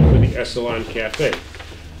plan for the Essalon Cafe.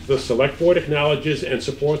 The Select Board acknowledges and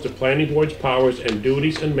supports the Planning Board's powers and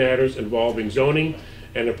duties in matters involving zoning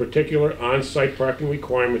and in particular on-site parking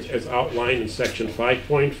requirements as outlined in Section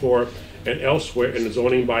 5.4 and elsewhere in the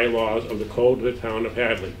zoning bylaws of the Code of the Town of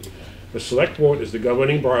Hadley. The Select Board is the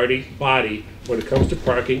governing body when it comes to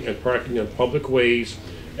parking and parking on public ways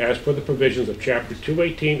as per the provisions of Chapter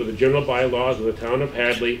 218 of the General Bylaws of the Town of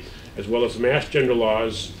Hadley, as well as Mass General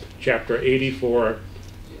Laws, Chapter 84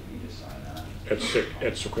 at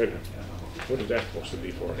Sequoia. What is that supposed to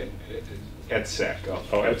be for? At SEC.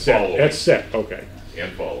 Oh, at SEC, okay.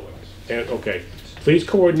 And following. And, okay. Please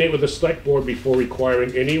coordinate with the Select Board before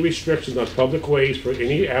requiring any restrictions on public ways for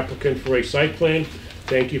any applicant for a site plan.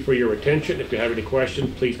 Thank you for your attention. If you have any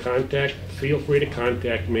questions, please feel free to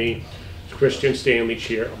contact me, Christian Stanley,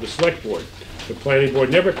 Chair of the Select Board. The Planning Board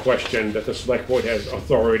never questioned that the Select Board has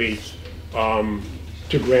authority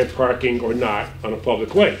to grant parking or not on a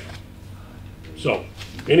public way. So,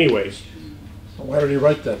 anyways. Why did he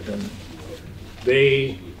write that then?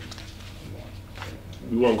 We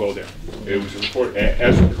won't go there. It was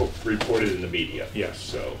as reported in the media. Yes.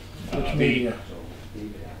 So, Which media?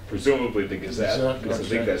 presumably the Gazette, because I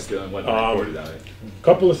think that's the only one that reported on it.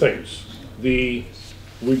 Couple of things.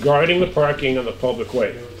 Regarding the parking on the public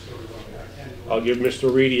way, I'll give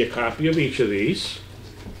Mr. Reedy a copy of each of these.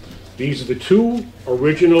 These are the two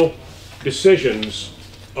original decisions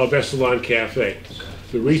of Essalon Cafe.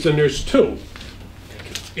 The reason there's two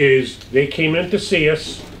is they came in to see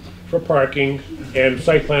us for parking and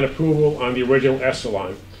site plan approval on the original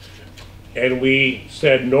S-Salon. And we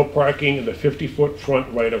said no parking in the 50-foot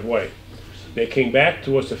front right-of-way. They came back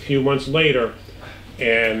to us a few months later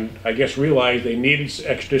and I guess realized they needed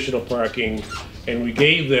additional parking, and we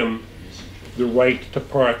gave them the right to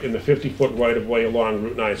park in the 50-foot right-of-way along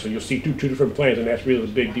Route 9. So you'll see two different plans, and that's really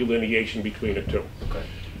the big delineation between the two. Okay.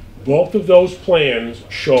 Both of those plans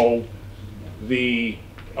show the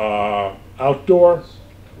outdoor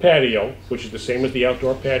patio, which is the same as the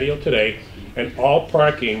outdoor patio today, and all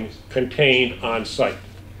parking contained on site.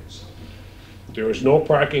 There is no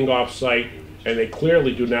parking off site, and they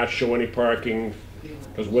clearly do not show any parking,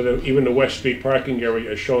 because even the West Street parking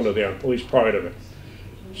area is shown there, at least part of it.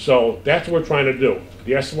 So that's what we're trying to do.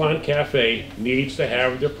 The Essalon Cafe needs to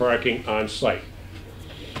have their parking on site,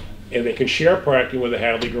 and they can share parking with the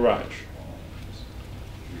Hadley garage.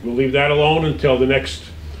 We'll leave that alone until the next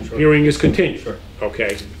hearing is continued. Sure.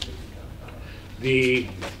 Okay.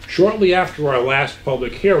 Shortly after our last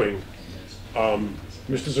public hearing, Mr.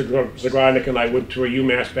 Zagradnik and I went to a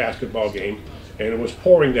UMass basketball game, and it was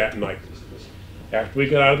pouring that night. After we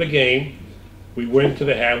got out of the game, we went to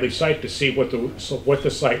the Hadley site to see what the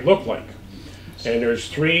site looked like. And there's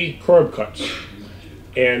 3 curb cuts,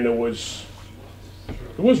 and it was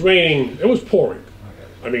raining. It was pouring.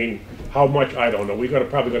 I mean, how much, I don't know. We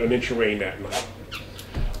probably got an inch of rain that night.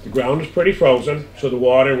 The ground was pretty frozen, so the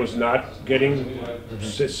water was not getting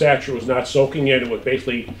saturated, was not soaking in. It was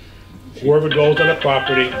basically whoever goes on the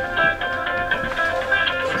property.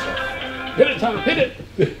 Hit it, Tom, hit it!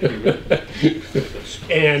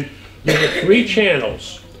 And there were 3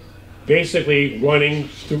 channels basically running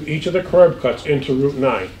through each of the curb cuts into Route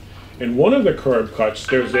 9. In one of the curb cuts,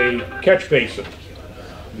 there's a catch basin.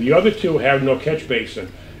 The other 2 have no catch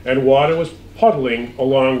basin, and water was puddling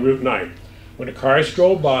along Route 9. When the cars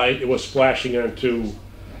drove by, it was splashing onto,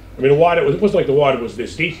 I mean, it wasn't like the water was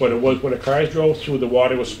this deep, but it was when the cars drove through, the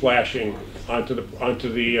water was splashing onto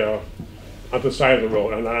the side of the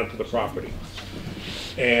road and not onto the property.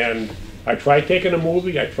 And I tried taking a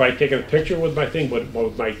movie, I tried taking a picture with my thing, but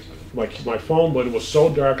with my phone, but it was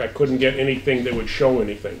so dark I couldn't get anything that would show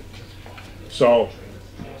anything. So,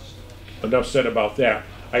 enough said about that.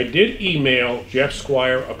 I did email Jeff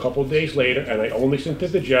Squire a couple days later, and I only sent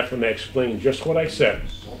it to Jeff, and I explained just what I said,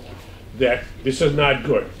 that this is not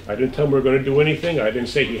good. I didn't tell him we were going to do anything. I didn't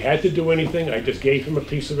say he had to do anything. I just gave him a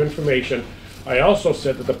piece of information. I also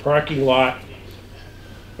said that the parking lot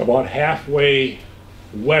about halfway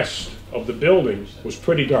west of the building was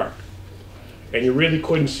pretty dark, and you really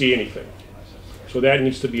couldn't see anything. So that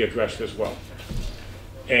needs to be addressed as well.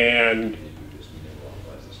 And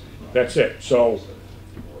that's it. So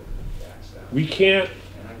we can't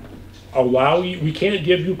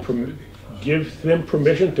give them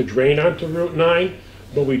permission to drain onto Route 9,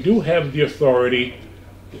 but we do have the authority,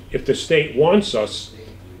 if the state wants us,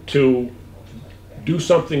 to do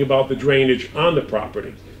something about the drainage on the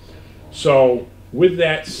property. So with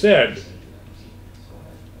that said,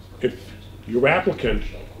 if your applicant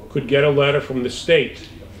could get a letter from the state,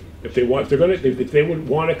 if they would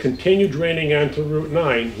want to continue draining onto Route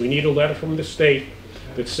 9, we need a letter from the state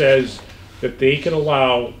that says that they'll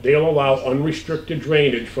allow unrestricted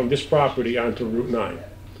drainage from this property onto Route 9.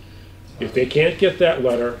 If they can't get that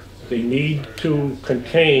letter, they need to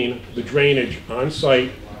contain the drainage on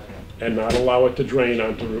site and not allow it to drain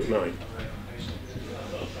onto Route 9.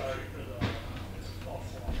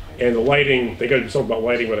 And the lighting, they got to do something about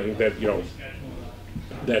lighting, but I think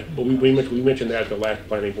that, but we mentioned that at the last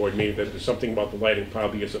planning board meeting, that there's something about the lighting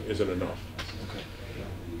probably isn't enough.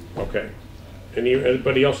 Okay.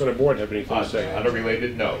 Anybody else on the board have anything to say? On a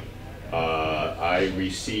related note, I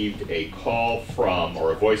received a call from,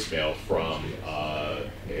 or a voicemail from,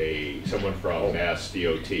 someone from Mass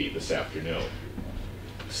DOT this afternoon,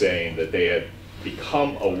 saying that they had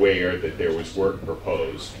become aware that there was work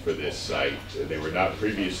proposed for this site. They were not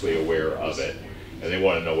previously aware of it, and they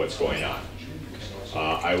want to know what's going on.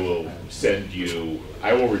 I will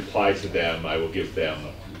reply to them, I will give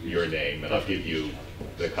them your name, and I'll give you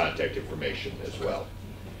the contact information as well.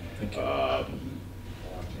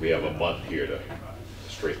 We have a month here to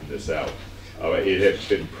straighten this out. It had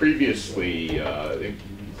been previously, in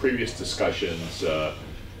previous discussions,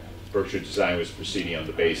 Berkshire Design was proceeding on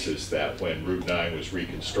the basis that when Route 9 was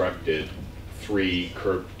reconstructed, 2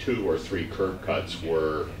 or 3 curb cuts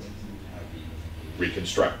were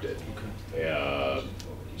reconstructed.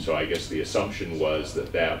 So I guess the assumption was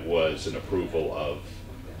that that was an approval of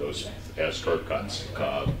those as curb cuts.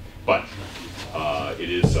 But it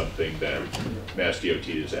is something that Mass DOT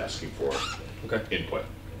is asking for input.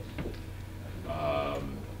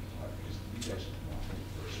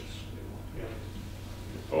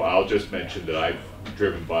 Oh, I'll just mention that I've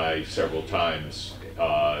driven by several times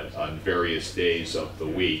on various days of the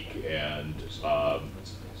week, and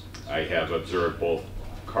I have observed both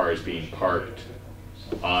cars being parked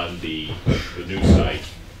on the new site,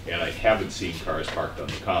 and I haven't seen cars parked on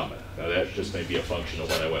the common. Now that just may be a function of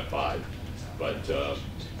when I went by, but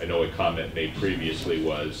I know a comment made previously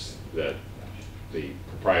was that the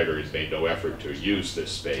proprietor has made no effort to use this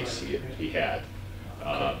space he had.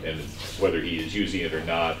 And whether he is using it or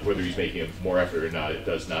not, whether he's making more effort or not, it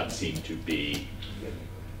does not seem to be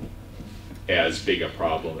as big a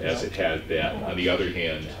problem as it has been. On the other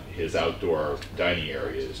hand, his outdoor dining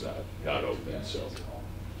area is not open, so.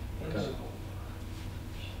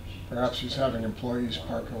 Perhaps he's having employees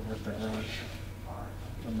park over at the garage.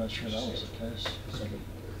 I'm not sure that was the case.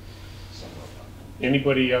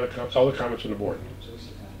 Anybody other comments on the board?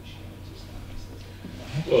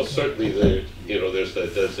 Well, certainly there's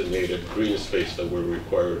that designated green space that we're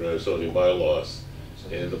required in our zoning bylaws.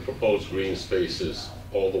 And the proposed green space is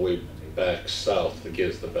all the way back south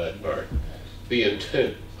against the back part. The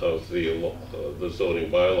intent of the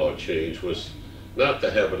zoning bylaw change was not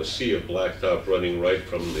to have a sea of blacktop running right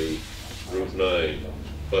from the Route 9,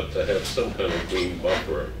 but to have some kind of green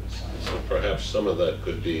buffer. So perhaps some of that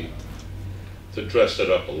could be to dress it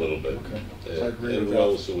up a little bit. I agree with and that.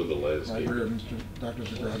 also with the I landscape. agree with Dr.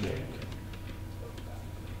 Zagrad.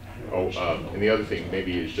 Oh, and the other thing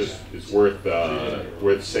maybe is it's worth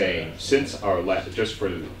saying, since our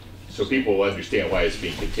so people will understand why it's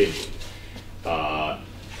being continued.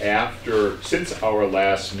 Since our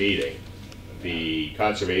last meeting, the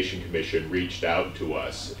Conservation Commission reached out to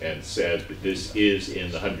us and said that this is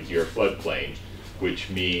in the 100-year floodplain, which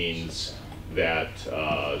means that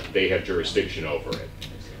they have jurisdiction over it.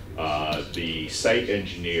 The site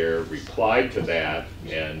engineer replied to that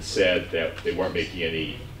and said that they weren't making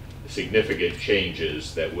any significant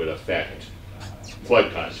changes that would affect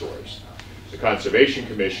flood contours. The Conservation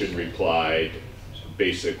Commission replied,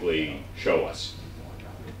 basically, show us,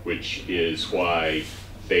 which is why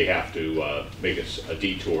they have to make a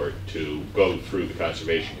detour to go through the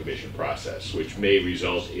Conservation Commission process, which may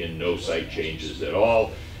result in no site changes at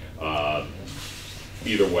all.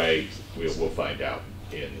 Either way, we'll find out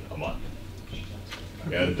in a month.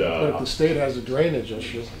 And But if the state has a drainage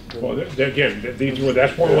issue. then- Well, again,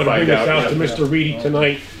 that's why I want to bring this out to Mr. Reedy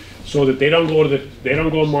tonight, so that they don't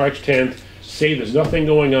go March 10th, say there's nothing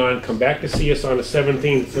going on, come back to see us on the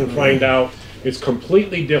 17th and find out it's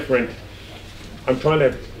completely different. I'm trying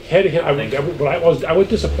to head him, I was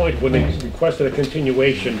disappointed when they requested a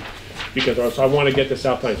continuation, because I want to get this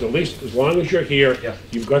out time. So at least as long as you're here,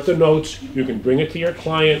 you've got the notes, you can bring it to your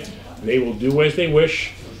client, they will do as they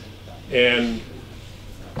wish, and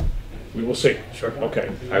we will see. Sure.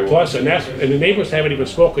 Okay. Plus, and the neighbors haven't even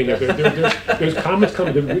spoken yet. There's comments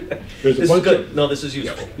coming. There's a This is bunch good. of, No, this is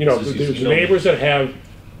useful. This is there's useful. neighbors that have,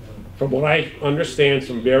 from what I understand,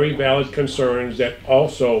 some very valid concerns that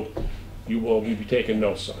also you will be taking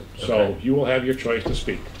notes on. So Okay. you will have your choice to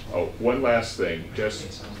speak. Oh, one last thing,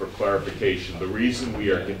 just for clarification. The reason we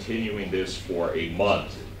are continuing this for a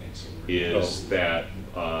month is that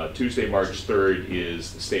Tuesday, March 3rd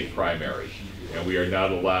is the state primary, and we are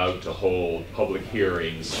not allowed to hold public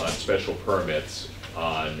hearings on special permits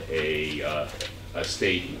on a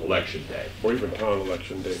state election day. Or even town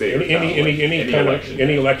election day. State or town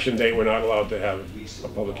Any election day, we're not allowed to have a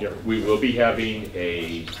public hearing. We will be having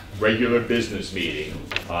a regular business meeting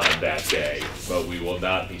on that day, but we will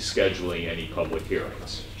not be scheduling any public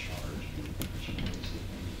hearings.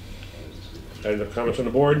 Any other comments on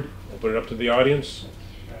the board? Open it up to the audience.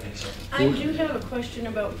 I do have a question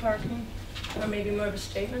about parking, or maybe more of a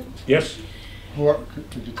statement. Yes? Could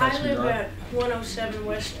you tell us I who you live are? at 107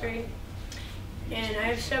 West Street, and I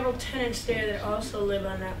have several tenants there that also live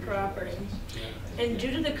on that property. And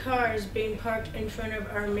due to the cars being parked in front of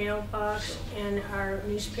our mailbox and our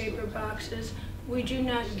newspaper boxes, we do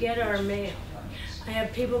not get our mail. I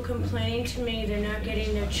have people complaining to me they're not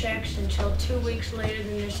getting their checks until 2 weeks later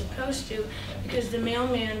than they're supposed to, because the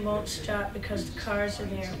mailman won't stop because the cars are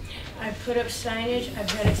there. I put up signage, I've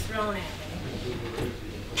had it thrown at me.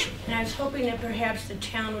 And I was hoping that perhaps the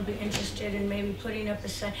town would be interested in maybe putting up a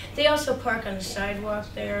sign. They also park on the sidewalk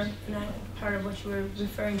there, not part of what you were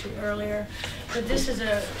referring to earlier. But this is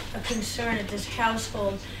a concern at this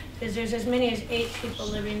household, because there's as many as 8 people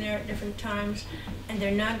living there at different times, and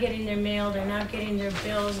they're not getting their mail, they're not getting their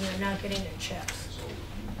bills, and they're not getting their checks.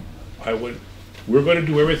 We're going to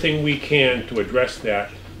do everything we can to address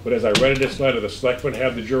that, but as I read in this letter, the selectmen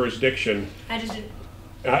have the jurisdiction. I just didn't,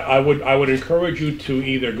 I would encourage you to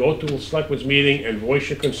either go to a selectmen's meeting and voice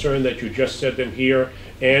your concern that you just said them here,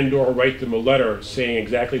 and/or write them a letter saying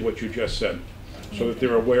exactly what you just said, so that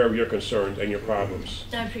they're aware of your concerns and your problems.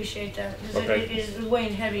 I appreciate that, because Okay. it is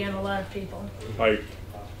weighing heavy on a lot of people.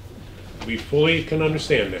 We fully can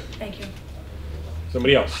understand that. Thank you.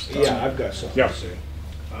 Somebody else? Yeah, I've got something Yeah. to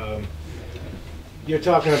say. You're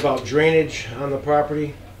talking about drainage on the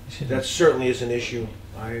property. That certainly is an issue.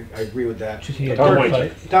 I agree with that. Should he get Tom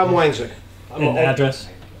notified? Weinzig. Tom Weinzig. I'm An address?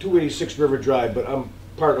 286 River Drive, but I'm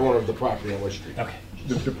part owner of the property on West Street. Okay.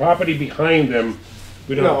 The property behind them,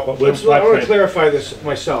 we don't. No, we don't I want to plan- clarify this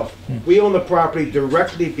myself. We own the property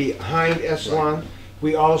directly behind Essalon.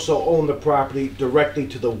 We also own the property directly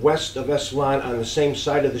to the west of Essalon on the same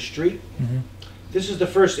side of the street. This is the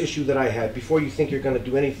first issue that I had, before you think you're going to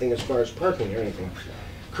do anything as far as parking or anything.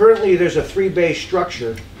 Currently, there's a 3-bay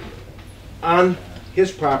structure on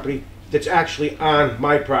his property that's actually on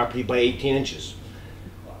my property by 18 inches.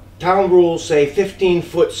 Town rules say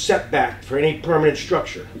 15-foot setback for any permanent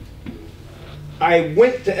structure. I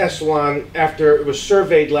went to Essalon after it was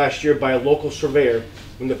surveyed last year by a local surveyor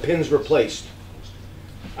when the pins were placed.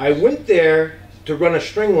 I went there to run a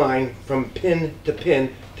string line from pin to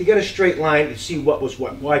pin to get a straight line to see what was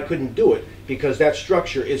what. Well, I couldn't do it because that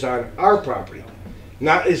structure is on our property.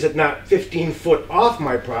 Not is it not 15 foot off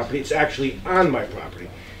my property, it's actually on my property.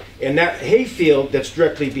 And that hayfield that's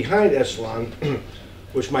directly behind Essalon,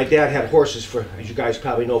 which my dad had horses for, as you guys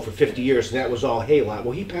probably know, for 50 years, and that was all hay lot.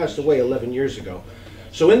 Well, he passed away 11 years ago.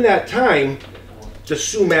 So in that time, the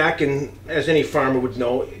sumac, and as any farmer would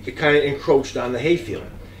know, it kind of encroached on the hayfield.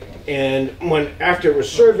 And after it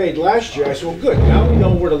was surveyed last year, I said, well, good, now we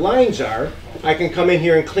know where the lines are. I can come in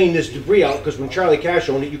here and clean this debris out, because when Charlie Cash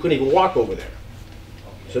owned it, you couldn't even walk over there.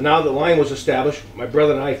 So now the line was established, my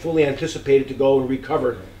brother and I fully anticipated to go and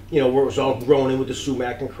recover, where it was all grown in with the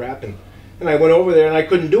sumac and crap. And I went over there and I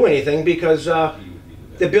couldn't do anything because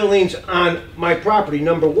the building's on my property,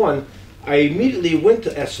 number one. I immediately went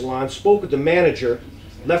to Essalon, spoke with the manager,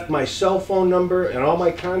 left my cell phone number and all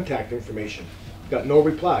my contact information. Got no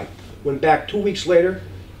reply. Went back 2 weeks later,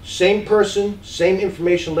 same person, same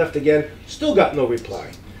information left again, still got no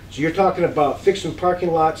reply. So you're talking about fixing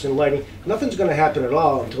parking lots and lighting. Nothing's going to happen at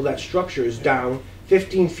all until that structure is down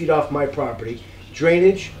 15 feet off my property.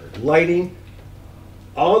 Drainage, lighting,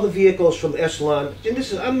 all the vehicles from Essalon, and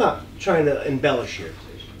this is, I'm not trying to embellish here.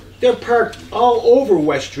 They're parked all over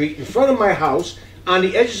West Street in front of my house on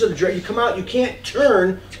the edges of the driveway. You come out, you can't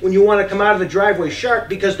turn when you want to come out of the driveway sharp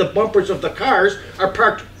because the bumpers of the cars are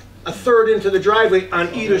parked a third into the driveway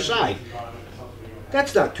on either side.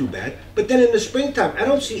 That's not too bad. But then in the springtime, I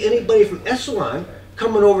don't see anybody from Essalon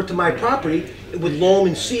coming over to my property with loam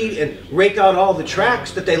and seed and rake out all the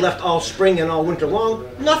tracks that they left all spring and all winter long.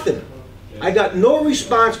 Nothing. I got no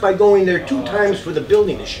response by going there 2 times for the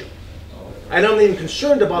building issue. I'm not even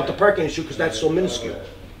concerned about the parking issue because that's so minuscule.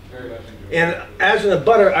 And as an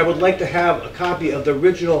abutter, I would like to have a copy of the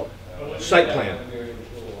original site plan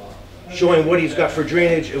showing what he's got for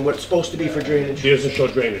drainage and what's supposed to be for drainage. He doesn't show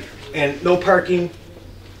drainage. And no parking,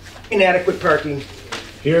 inadequate parking.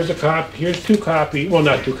 Here's a copy, here's 2 copies, well,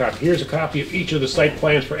 not 2 copies, here's a copy of each of the site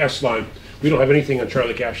plans for Essalon. We don't have anything on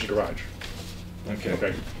Charlie Cash's garage.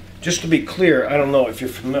 Okay. Just to be clear, I don't know if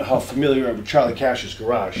you're how familiar you are with Charlie Cash's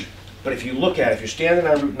garage, but if you look at it, if you're standing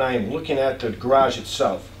on Route 9 looking at the garage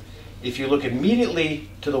itself, if you look immediately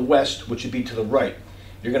to the west, which would be to the right,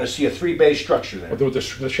 you're going to see a 3-bay structure there. With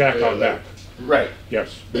the shack on that. Right.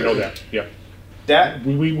 Yes, we know that, yeah. That,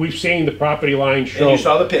 We've seen the property line show. and you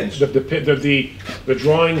saw the pins. The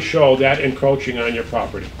drawings show that encroaching on your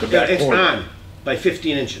property. The Yeah, back it's corner. on by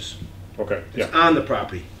 15 inches. Okay, It's yeah. on the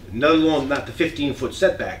property. Let alone not the 15-foot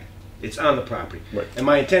setback. It's on the property. Right. And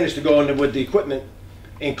my intent is to go in there with the equipment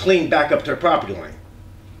and clean back up to the property line,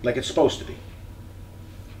 like it's supposed to be.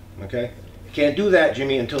 Okay? You can't do that,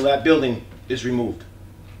 Jimmy, until that building is removed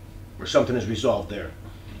or something is resolved there.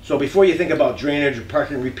 So before you think about drainage or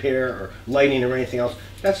parking repair or lighting or anything else,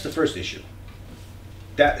 that's the first issue.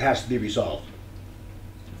 That has to be resolved.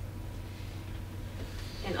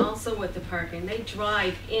 And also with the parking, they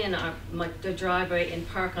drive in the driveway and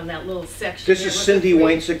park on that little section. This there is with Cindy the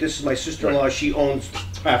free- Weinsick. This is my sister-in-law. She owns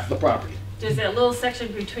half the property. There's that little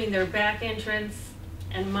section between their back entrance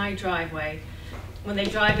and my driveway. When they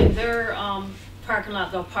drive in their parking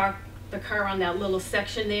lot, they'll park the car on that little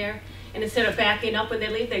section there. And instead of backing up when they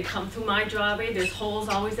leave, they come through my driveway. There's holes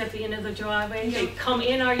always at the end of the driveway. They come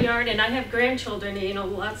in our yard, and I have grandchildren,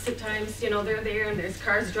 lots of times, they're there, and there's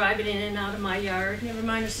cars driving in and out of my yard. Never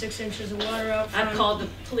mind the 6 inches of water out front. I've called the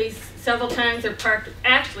police several times. They're parked,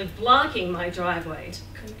 actually blocking my driveway.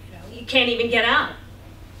 Couldn't get out. You can't even get out.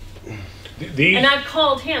 these, And I've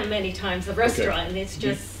called him many times, the restaurant, and it's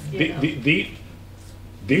just, you know.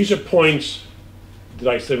 these are points that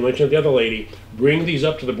I said, mentioned to the other lady, bring these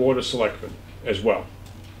up to the Board of Selectmen as well,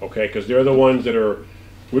 okay? Because they're the ones that are,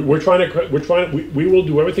 we will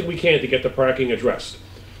do everything we can to get the parking addressed.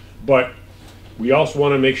 But we also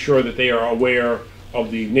want to make sure that they are aware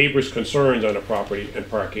of the neighbors' concerns on the property and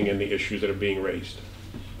parking and the issues that are being raised.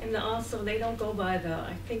 And also, they don't go by the,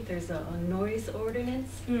 I think there's a noise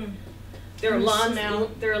ordinance. Mm. There are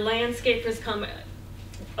landscapers come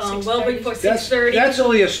well before 6:30. That's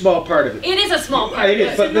only a small part of it. It is a small part It of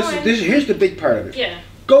is, it. but here's the big part of it. Yeah.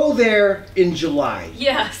 Go there in July.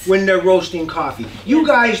 Yes. When they're roasting coffee. You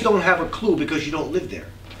guys don't have a clue because you don't live there.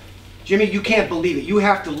 Jimmy, you can't believe it. You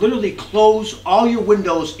have to literally close all your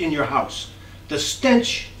windows in your house. The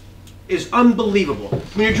stench is unbelievable.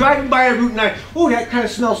 When you're driving by on Route 9, oh, that kind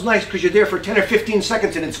of smells nice because you're there for 10 or 15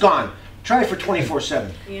 seconds and it's gone. Try it for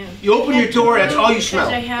 24/7. Yeah. You open your door, that's all you smell.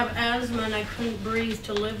 Because I have asthma and I couldn't breathe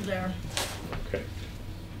to live there. Okay.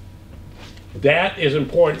 That is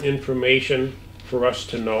important information for us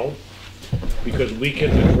to know, because we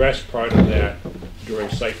can address part of that during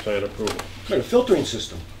site plan approval. Like a filtering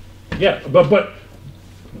system. Yeah, but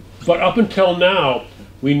up until now,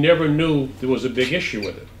 we never knew there was a big issue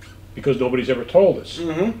with it, because nobody's ever told us.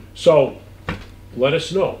 Mm-hmm. So, let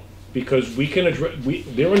us know, because we can address,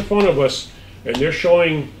 they're in front of us, and they're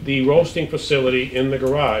showing the roasting facility in the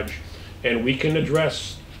garage, and we can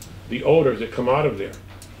address the odors that come out of there.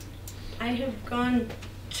 I have gone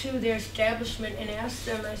to their establishment and asked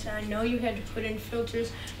them, I said, I know you had to put in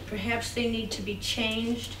filters, perhaps they need to be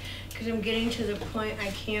changed, because I'm getting to the point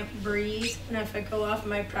I can't breathe, and if I go off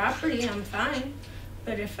my property, I'm fine.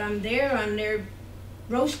 But if I'm there on their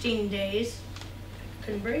roasting days, I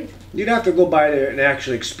couldn't breathe. You'd have to go by there and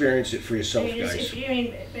actually experience it for yourself, guys.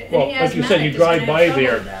 Well, like you said, you drive by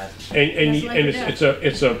there, and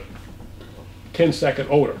it's a 10-second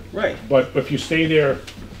odor. Right. But if you stay there,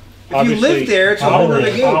 if you live there, it's a whole other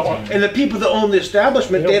game. And the people that own the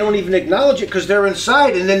establishment, they don't even acknowledge it because they're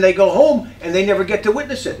inside, and then they go home and they never get to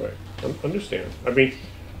witness it. Right. Understand. I mean,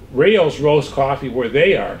 Rails roast coffee where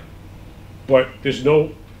they are, but there's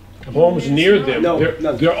no homes near them. No,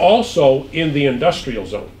 they're also in the industrial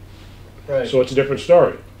zone. Right. So it's a different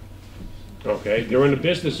story. Okay, they're in the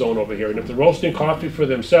business zone over here, and if they're roasting coffee for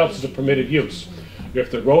themselves, it's a permitted use. If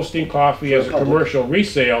they're roasting coffee as a commercial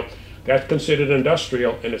resale, that's considered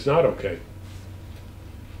industrial, and it's not okay.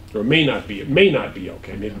 Or it may not be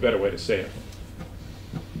okay, maybe a better way to say it.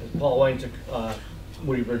 Paul Wayne,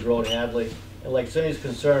 Moody Bridge Road, Hadley, and like Cindy's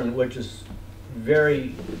concern, which is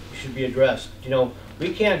should be addressed. You know,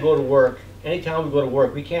 we can't go to work, anytime we go to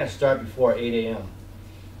work, we can't start before 8 a.m.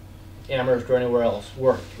 Amherst or anywhere else,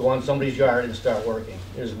 go on somebody's yard and start working.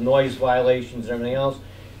 There's noise violations and everything else.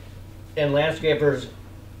 And landscapers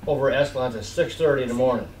over Escalon at 6:30 in the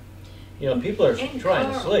morning. You know, people are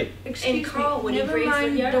trying to sleep. Excuse me, when never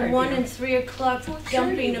mind the 1 and 3 o'clock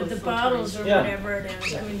dumping of the bottles or whatever it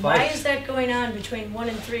is. I mean, why is that going on between 1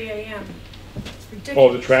 and 3 a.m.? It's ridiculous.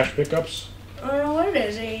 Oh, the trash pickups? I don't know what it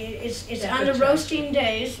is. It's on the roasting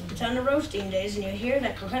days. It's on the roasting days, and you hear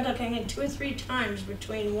that 2 or 3 times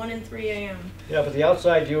between 1 and 3 a.m. Yeah, but the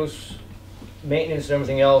outside use, maintenance and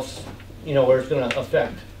everything else, you know, where it's going to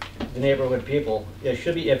affect the neighborhood people. It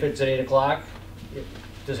should be, if it's at 8 o'clock,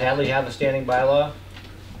 does Hadley have a standing bylaw?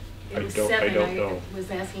 It was 7. I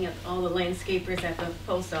was asking all the landscapers at the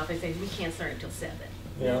post office, we can't start until 7.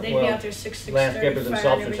 Yeah, they'd be out there 6:30, landscapers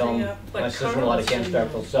themselves are telling them, my sister-in-law can't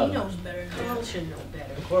start till 7. He knows better. Carl should know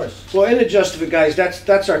better. Of course. Well, in the gist of it, guys,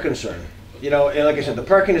 that's our concern. You know, and like I said, the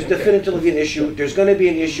parking is definitively an issue. There's going to be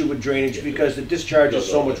an issue with drainage because it discharges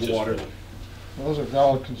so much water. Those are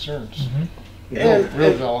valid concerns. And,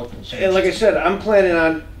 Real valid concerns. And like I said, I'm planning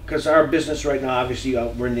on, because our business right now, obviously,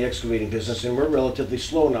 we're in the excavating business, and we're relatively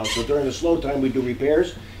slow now. So during the slow time, we do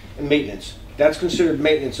repairs and maintenance. That's considered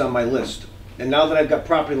maintenance on my list. And now that I've got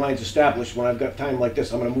property lines established, when I've got time like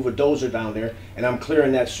this, I'm going to move a dozer down there, and I'm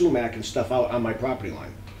clearing that sumac and stuff out on my property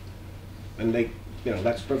line. And you know,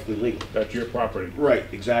 that's perfectly legal. That's your property. Right,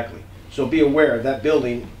 exactly. So be aware of that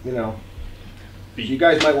building, you know. You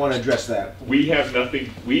guys might want to address that. We have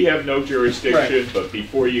nothing, we have no jurisdiction, but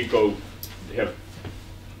before you go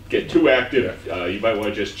get too active, you might want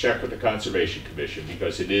to just check with the Conservation Commission,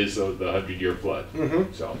 because it is the 100-year flood.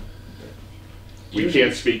 So we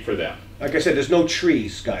can't speak for them. Like I said, there's no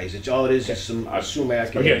trees, guys. It's all it is some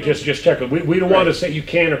sumac. Again, just check it. We don't want to say you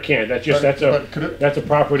can or can't. That's just that's a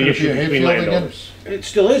property issue between landowners. It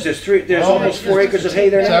still is. There's almost 4 acres of hay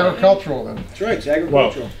there now. It's agricultural then. That's right. It's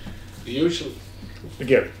agricultural. Well, usually,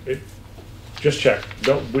 again, just check.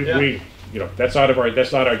 Don't we you know, that's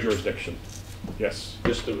not our jurisdiction. Yes.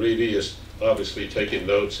 Mr. Reedy is obviously taking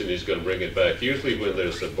notes and he's gonna bring it back. Usually when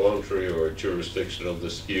there's a boundary or a jurisdictional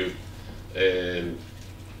dispute, and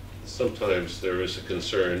sometimes there is a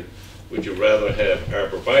concern, would you rather have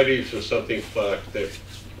arborvitae or something plaque that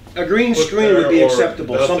A green put screen would be there, or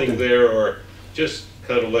acceptable, nothing something. there, or just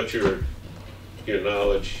kind of let your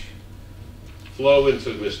knowledge flow into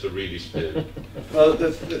Mr. Reedy's pen? Well,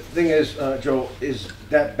 the thing is, Joe, is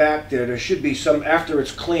that back there should be some, after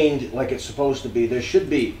it's cleaned like it's supposed to be, there should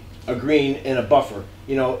be a green and a buffer.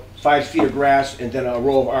 You know, 5 feet of grass and then a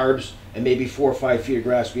row of arbs and maybe 4 or 5 feet of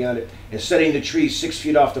grass beyond it. And setting the trees 6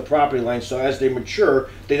 feet off the property line so as they mature,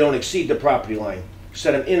 they don't exceed the property line.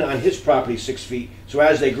 Set them in on his property 6 feet, so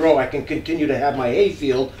as they grow, I can continue to have my hay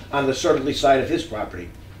field on the southerly side of his property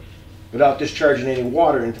without discharging any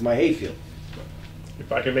water into my hay field.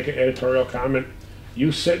 If I can make an editorial comment,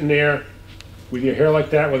 you sitting there with your hair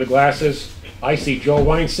like that with the glasses, I see Joe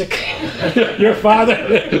Weinsick, your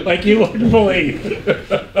father, like you wouldn't believe.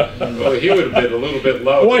 Well, he would have been a little bit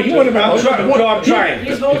louder. Boy, he would have been. I'm trying.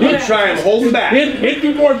 He's holding I'm back. trying. I'm holding back. He'd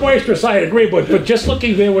be more boisterous, I agree, but just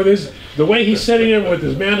looking there with the way he's sitting there with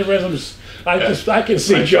his mannerisms, I can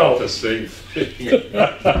see I Joe. felt the same thing.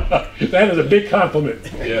 That is a big compliment.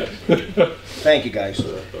 Yeah. Thank you, guys.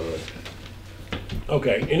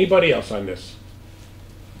 Okay, anybody else on this?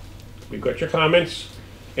 We've got your comments,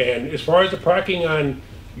 and as far as the parking on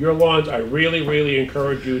your lawns, I really, really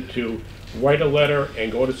encourage you to write a letter and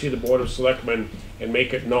go to see the Board of Selectmen and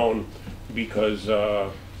make it known, because,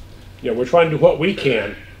 we're trying to do what we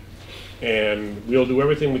can, and we'll do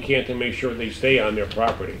everything we can to make sure they stay on their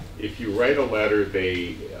property. If you write a letter,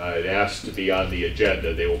 it asks to be on the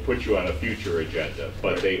agenda. They will put you on a future agenda,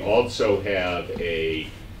 but they also have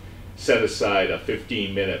set aside a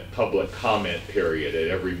 15-minute public comment period at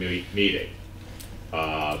every meeting.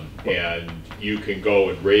 And you can go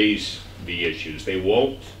and raise the issues. They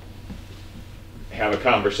won't have a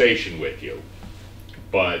conversation with you,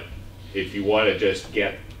 but if you want to just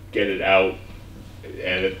get it out,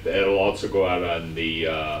 and it'll also go out on the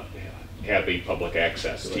Hadley Public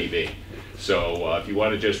Access TV. So if you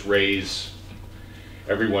want to just raise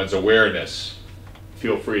everyone's awareness,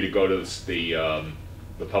 feel free to go to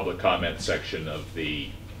the public comment section of the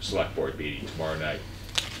select board meeting tomorrow night.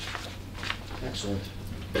 Excellent.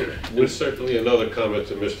 There's certainly another comment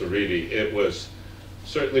to Mr. Reedy. It was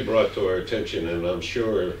certainly brought to our attention, and I'm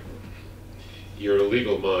sure your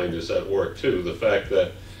legal mind is at work too, the fact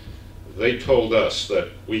that they told us that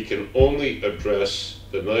we can only address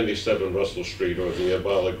the 97 Russell Street or the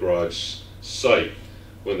Ambala Garage site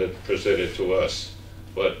when it's presented to us.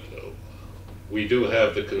 But we do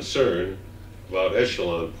have the concern about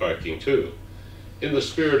echelon parking too. In the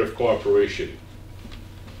spirit of cooperation,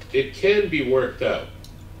 it can be worked out.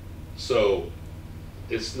 So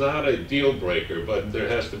it's not a deal breaker, but there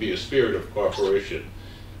has to be a spirit of cooperation.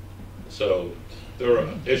 So there are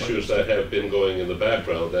issues that have been going in the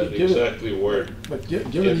background that exactly weren't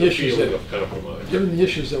given the issues feeling of compromise. Given the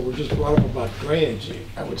issues that were just brought up about drainage,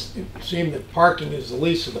 I would seem that parking is the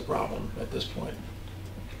least of the problem at this point.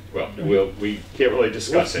 Well, we can't really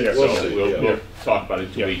discuss it, We'll so see, we'll talk about it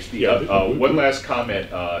in 2 weeks. One last comment.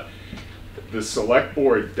 The select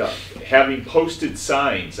board, having posted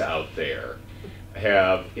signs out there,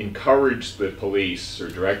 have encouraged the police or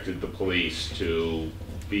directed the police to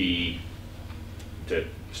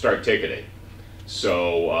start ticketing.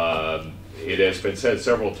 So it has been said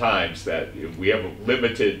several times that we have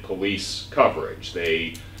limited police coverage.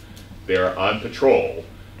 They're on patrol,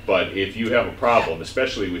 but if you have a problem,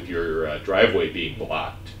 especially with your driveway being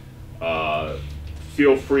blocked,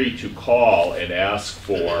 feel free to call and ask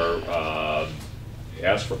for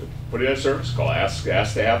put in a service call. Ask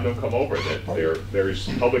to have them come over. That there's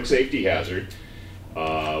public safety hazard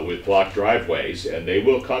with blocked driveways, and they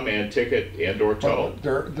will come and ticket and/or tow.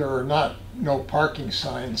 There are no parking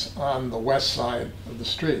signs on the west side of the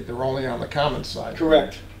street. They're only on the common side.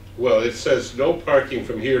 Correct. Well, it says no parking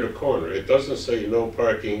from here to corner. It doesn't say no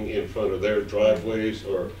parking in front of their driveways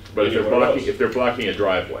or But anywhere else. if they're blocking a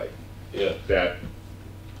driveway, Yeah, that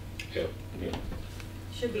yeah.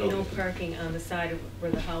 Should be no parking on the side of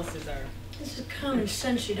where the houses are. This is common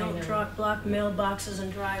sense. You don't I know. block mailboxes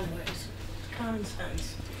and driveways. Common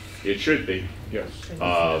sense. it should be. Yes.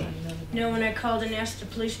 No, when I called and asked the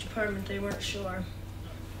police department, they weren't sure.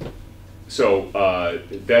 So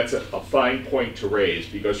that's a fine point to raise,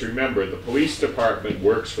 because remember, the police department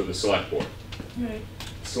works for the select board. Right.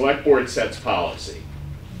 Select board sets policy,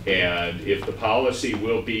 and if the policy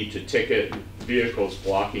will be to ticket vehicles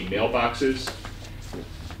blocking mailboxes,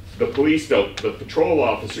 the police don't, the patrol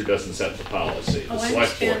officer doesn't set the policy. The Oh, I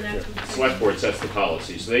select board, understand that completely. select board sets the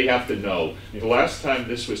policy, so they have to know. The last time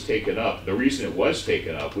this was taken up, the reason it was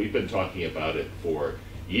taken up, we've been talking about it for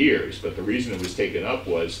years, but the reason it was taken up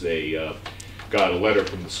was they got a letter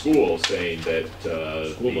from the school saying that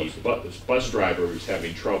the bus driver was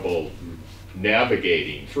having trouble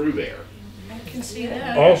navigating through there. I can see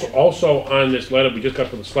that. Also on this letter we just got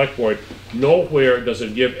from the select board, nowhere does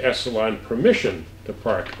it give Essalon permission to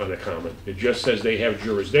park on the common. It just says they have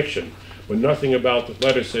jurisdiction, but nothing about the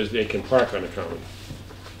letter says they can park on the common.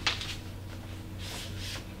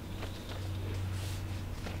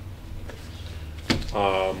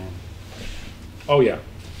 Oh yeah,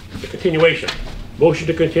 the continuation. Motion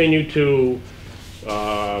to continue to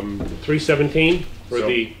 3/17 for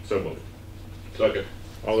the. So moved. Second.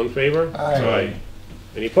 All in favor? Aye.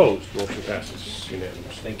 Any opposed? Motion passes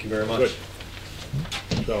unanimous. Thank you very much. Good.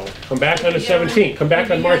 So, come back on the 17th, come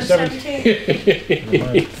back on March 17th.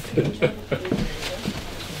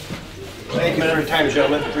 Thank you for your time,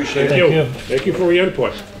 gentlemen, appreciate Thank it. you. Thank you for your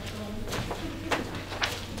input.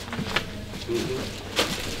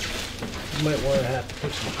 You might want to have to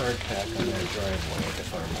put some hard pack on that driveway at the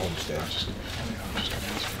farm homestead.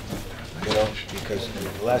 You know, because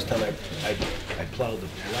the last time I plowed,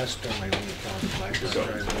 the last time I only plowed the black So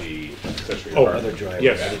driveway. the accessory Oh, Our apartment. other driveway,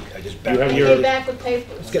 yes. I just You have backed your- it. Back with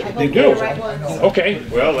papers. getting I big. hope You they're do? the right ones. Okay,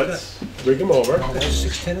 Well, let's, bring them over.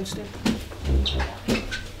 610 instead?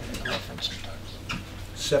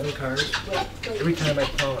 7 cars. Every time I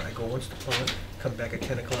plow it, I go once to plow it, come back at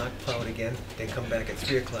 10 o'clock, plow it again, then come back at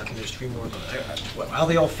 3 o'clock, and there's 3 more. Well, how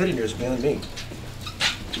they all fit in there is beyond me.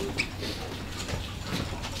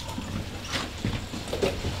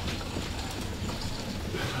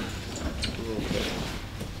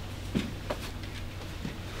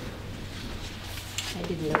 I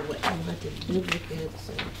didn't know what you wanted, lubricants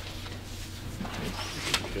and.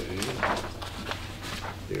 Okay.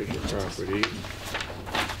 There's your property.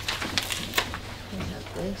 I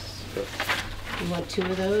have this. You want 2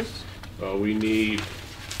 of those? We need,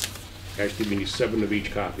 actually, we need 7 of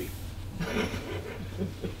each copy.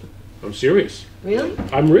 I'm serious. Really?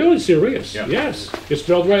 I'm really serious, Yeah. yes. It's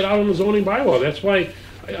spelled right out in the zoning bylaw. That's why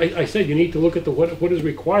I said you need to look at what is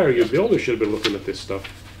required. Your builder should have been looking at this stuff.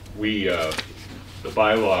 we, the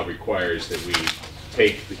bylaw requires that we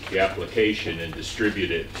take the application and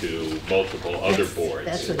distribute it to multiple other That's- boards.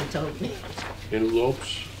 That's what he told me.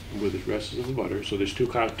 Envelopes with addresses of the butter. So there's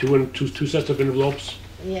two sets of envelopes.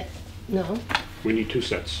 Yeah, no, We need 2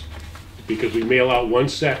 sets. Because we mail out 1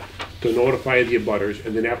 set to notify the abutters,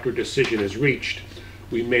 and then after a decision is reached,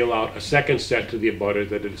 we mail out a 2nd set to the abutter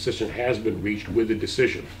that the decision has been reached with the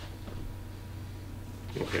decision.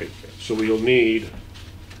 Okay, so we'll need,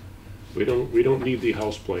 we don't need the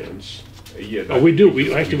house plans. Yeah, Oh, we do, we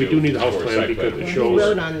do need the house For a plan site because plan. it he shows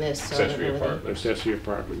wrote on this, so I don't Accessory know whether. apartment. accessory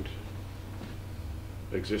apartment.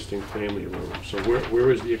 Existing family room. So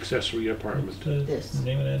where is the accessory apartment? What's the This.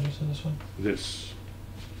 name and address of this one? This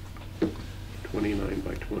 29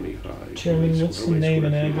 by 25. Chairman, How what's the many name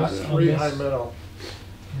and square feet is address that? on 3 this? High Meadow.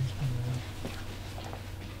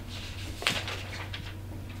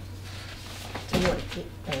 Do you want to keep,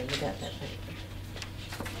 oh, you got that right.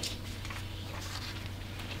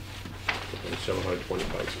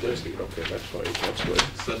 725 square feet, okay, that's fine, that's good.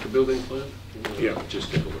 Is that the building plan? Yeah.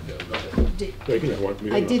 Just take a look at it. Did- Yeah, you can have one.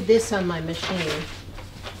 We I don't did this on my machine,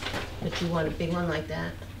 but you want a big one like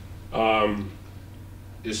that? know.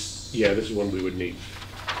 Is, Yeah, this is one we would need.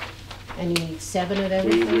 And you need 7 of We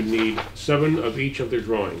everything? would need 7 of each of their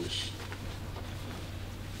drawings.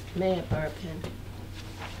 May I borrow a pen?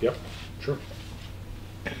 Yep, sure.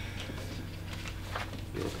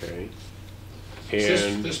 Okay. is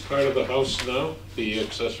And this part of the house now, the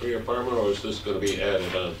accessory apartment, or is this gonna be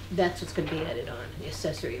added on? That's what's gonna be added on, the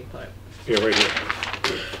accessory apartment. yeah, right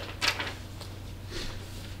here,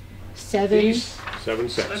 7, 7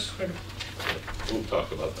 sets. We'll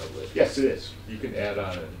talk about that later. Yes, it is. You can add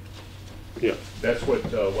on it. Yeah, That's what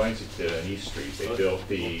Weinzig did on East Street. They built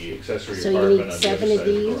the accessory So you apartment need on the other 7 side of of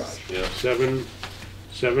the these? garage. Yeah.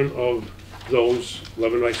 7 of those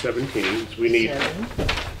 11 by 17s. We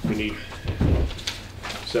need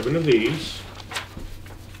 7 of these,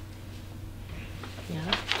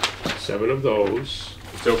 yeah. 7 of those.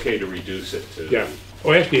 It's okay to reduce it to. Yeah.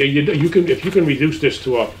 Oh, actually, you can, if you can reduce this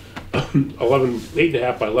to a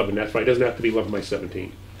 8.5 by 11, that's fine. It doesn't have to be 11 by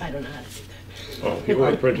 17. I don't know how to do that. Oh, if you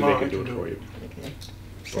want to print it, they can do it for you. Okay.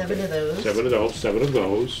 7 of those. 7 of those, 7 of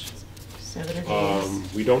those. 7 of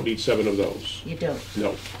these. We don't need 7 of those. You don't. No.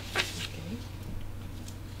 Okay.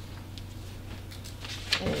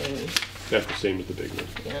 And, That's the same as the big one.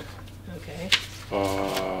 yeah, okay.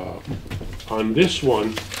 On this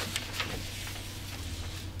one,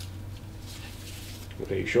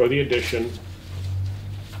 okay, you show the addition.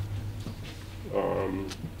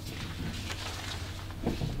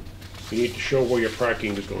 You need to show where your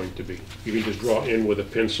parking is going to be. You can just draw in with a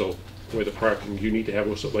pencil where the parking, you need to have,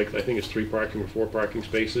 like, I think it's 3 parking or 4 parking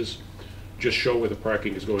spaces. Just show where the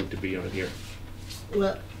parking is going to be on here.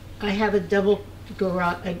 Well, I have a double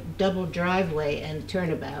driveway and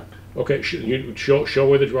turnabout. Okay, you show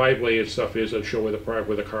where the driveway and stuff is, and show where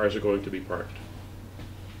the cars are going to be parked.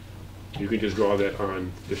 You can just draw that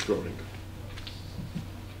on this drawing.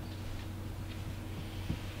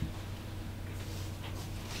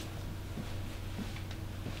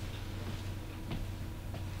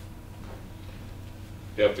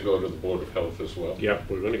 You have to go to the Board of Health as well. Yeah,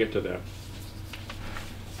 we're gonna get to that.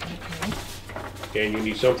 And you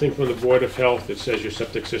need something from the Board of Health that says your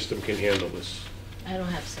septic system can handle this. I don't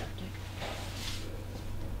have septic.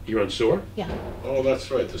 You're on sewer? Yeah. Oh,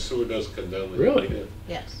 that's right, the sewer does come down there. Really? Yeah.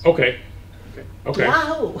 Yes. Okay. Okay.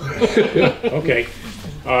 Yahoo! Okay.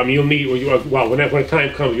 You'll need, well, when the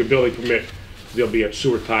time comes, your building permit, there'll be a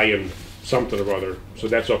sewer tie-in something or other, so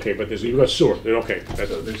that's okay, but you've got sewer, then okay.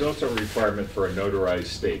 So there's also a requirement for a notarized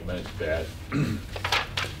statement that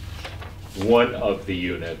one of the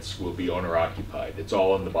units will be owner occupied. It's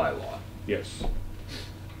all in the bylaw. Yes.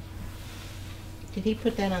 Did he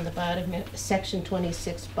put that on the bottom, section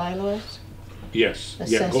 26 bylaws? Yes.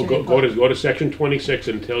 Yeah. Accessory Go to section 26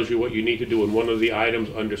 and it tells you what you need to do. And one of the items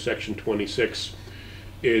under section 26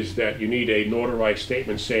 is that you need a notarized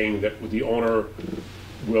statement saying that the owner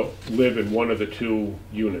will live in one of the 2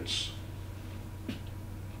 units.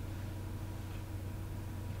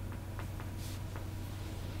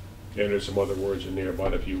 And there's some other words in there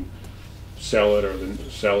about if you sell it or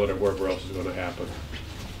wherever else is going to happen.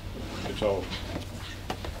 It's all.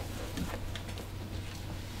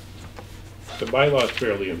 The bylaw is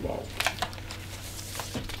fairly involved.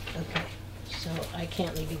 Okay, so I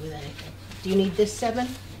can't leave you with anything. Do you need this 7?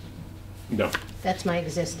 No. That's my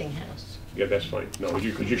existing house. Yeah, that's fine. No,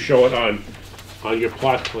 because you show it on your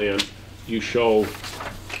plot plan, you show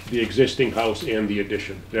the existing house and the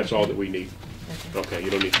addition. That's all that we need. Okay, we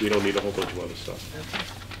don't need a whole bunch of other stuff.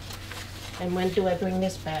 Okay. And when do I bring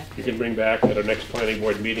this back? You can bring back at our next planning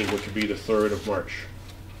board meeting, which would be the 3rd of March.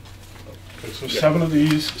 Okay, so 7 of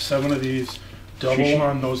these, double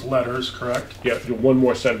on those letters, correct? Yeah, one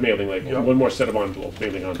more set of mailing, Yep. one more set of envelopes,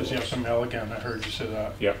 mailing envelopes. Because you have to mail again, I heard you say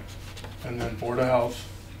that. Yeah. And then Board of Health.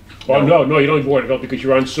 Well, no, you don't need Board of Health because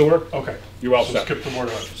you're on sewer. Okay. You're all So set. skip the Board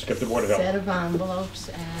of Health. Skip the Board of Health. Set of envelopes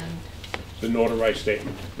and... The notarized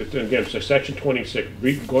statement. Again, so section 26,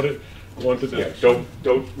 go on to the... Yeah,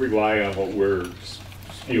 don't rely on what we're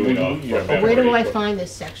spewing off. Yeah. Where do I find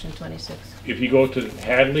this section 26? If you go to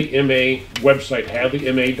Hadley MA website,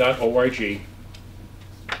 hadleyma.org,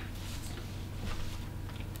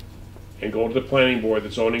 and go to the planning board,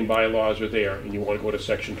 the zoning bylaws are there, and you want to go to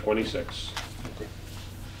section 26.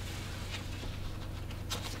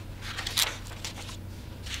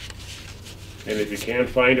 And if you can't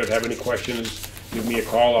find it or have any questions, give me a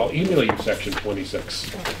call. I'll email you section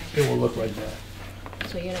 26. It will look like that.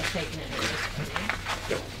 So you're not taking any of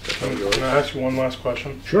Yeah, that's how it goes. Can I ask you one last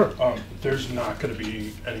question? Sure. There's not going to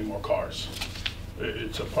be any more cars. We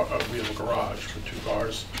have a garage for 2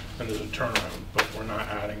 cars, and there's a turnaround, but we're not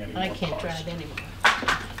adding any more I cars. can't drive anymore.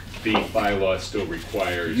 The bylaw still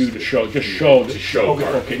requires You to show, just to show. show Okay.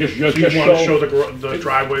 parking. Okay, just So you want to show show. the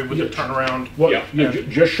driveway with the turnaround? Well, Yeah.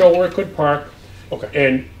 just show where it could park. Okay.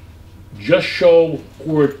 And just show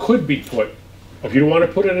where it could be put. If you don't want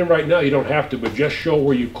to put it in right now, you don't have to, but just show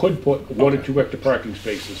where you could put 1 or 2 extra parking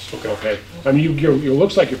spaces. Okay. I mean, it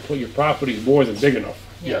looks like your property is more than big enough.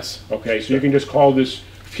 Yes. Okay, so you can just call this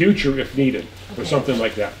future if needed, or something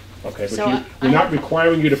like that. Okay, So but we're not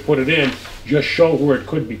requiring you to put it in, just show where it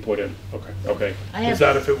could be put in. Okay. I Is have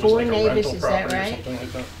that if it was 4 like a neighbors, rental is that property or right? something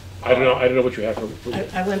like that? I don't know what you have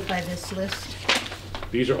for, I went by this list.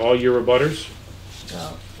 these are all your abutters?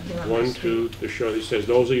 Well, they're on 1, the 2, to show, it says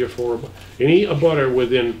those are your 4, any abutter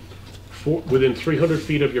within 300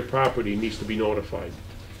 feet of your property needs to be notified.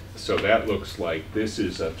 So that looks like this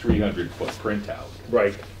is a 300-foot printout.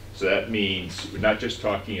 Right. So that means we're not just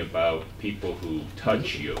talking about people who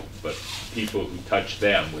touch you, but people who touch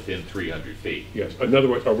them within 300 feet. Yes, in other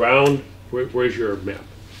words, around, where's your map?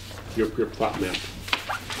 Your plot map?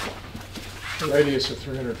 The radius of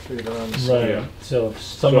 300 feet around the Right, site. Yeah. so if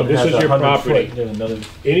someone this has is your 100 property. foot, then another,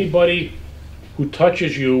 Anybody who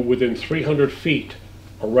touches you within 300 feet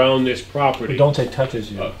around this property. don't say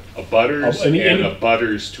touches you. A abutters Any- and any-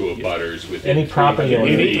 abutters to abutters within Any property 300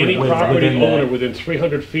 owner. feet. Any Within property that. owner within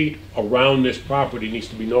 300 feet around this property needs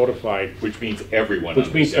to be notified, Which means everyone. which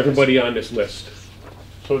on means this everybody on this list.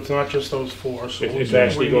 So it's not just those four, so It's we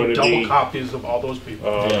actually going need to double be- copies of all those people.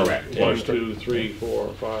 Correct. 1, 2, 3,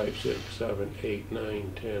 4, 5, 6, 7, 8,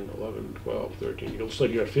 9, 10, 11, 12, 13. It looks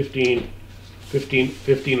like you have 15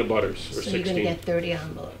 abutters, or So you're gonna 16. get 30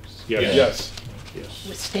 envelopes Yes, Yes. yes.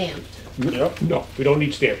 with stamped. Yep. No, we don't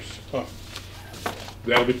need stamps. Oh.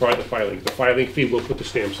 That'll be part of the filing. The filing fee, we'll put the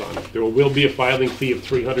stamps on it. There will be a filing fee of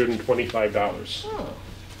 $325. Oh,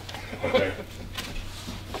 Okay.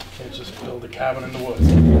 Can't just build a cabin in the woods.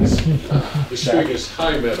 The street is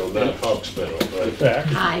High Meadow, not Hawks Meadow, In right? fact,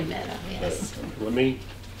 high meadow, yes. let me,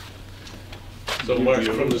 So Mark,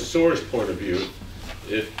 from the source point of view,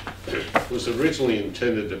 it was originally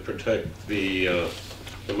intended to protect the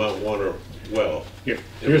Mount Warner well. yeah, It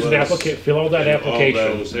here's an was- application, fill out that and application.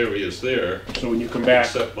 All those areas there, So when you come back,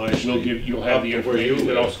 Except my you'll street. you'll have the Up to where you information,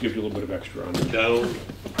 that live. also gives you a little bit of extra on it. down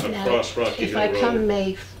Now, across Rocky if Hill I come Road.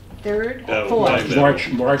 May 3rd or Down 4th, High Meadow.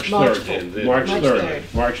 March March 3rd, And then- March March 3rd,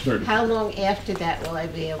 3rd. March 3rd. how long after that will I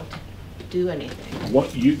be able to do anything?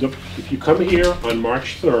 What you, if you come here on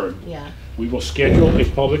March 3rd, Yeah, we will schedule a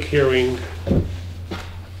public hearing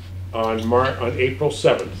on April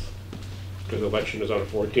 7th, because the election is on the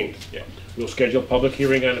 14th. Yeah. We'll schedule a public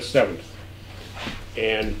hearing on the 7th.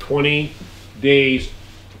 And 20 days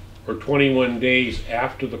or 21 days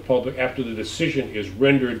after the decision is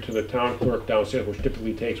rendered to the town clerk downstairs, which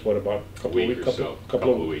typically takes, what, about a couple of Week weeks? or so,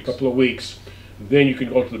 couple of weeks. Couple of weeks. Then you can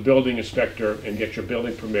go to the building inspector and get your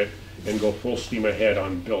building permit and go full steam ahead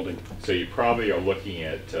on building. So you probably are looking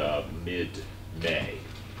at mid-May.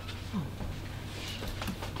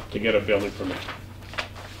 To get a building permit.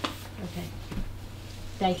 okay.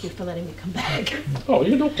 Thank you for letting me come back. Oh,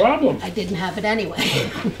 yeah, no problem. I didn't have it anyway.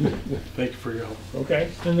 Thank you for your help.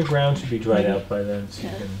 Okay. And the ground should be dried out by then, so you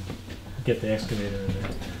can get the excavator in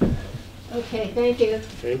there. Okay, thank you.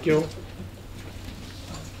 Thank you.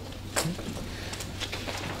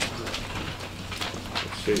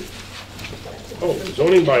 Let's see. Oh,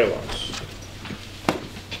 zoning bylaws.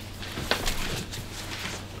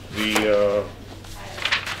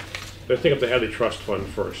 Let's take up the Hadley Trust Fund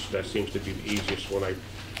first. That seems to be the easiest one. I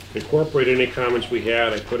incorporated any comments we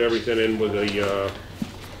had. I put everything in with the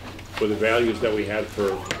values that we had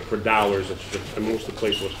for dollars. Most of the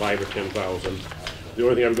place was 5 or 10,000. The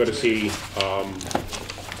only thing I'm going to see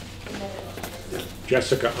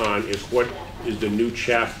Jessica on is what is the new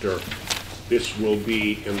chapter. This will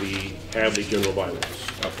be in the Hadley general bylaws.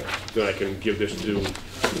 Okay. Then I can give this to,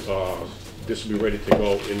 this will be ready to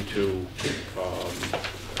go into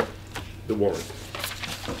the warrant.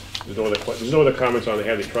 There's no other comments on the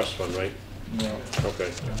Hadley Trust Fund, right? No.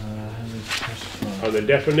 Okay. On the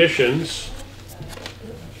definitions,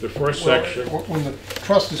 the first section. Well, when the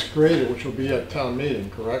trust is created, which will be at town meeting,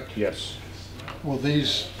 correct? Yes. Will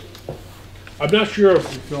these I'm not sure be if,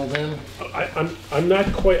 filled in? I'm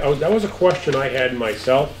not quite, that was a question I had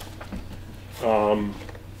myself.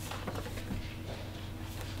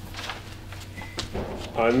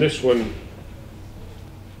 On this one,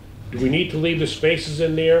 do we need to leave the spaces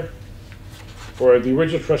in there? For the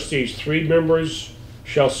original trustees, 3 members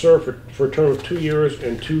shall serve for a term of 2 years,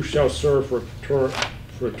 and 2 shall serve for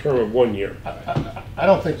a term of 1 year. I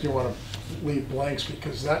don't think you want to leave blanks,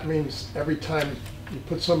 because that means every time you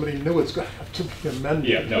put somebody new, it's going to have to be amended.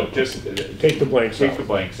 Yeah, no, just Take the blanks take out. the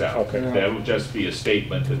blanks out. Okay. That will just be a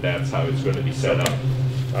statement that that's how it's going to be set up.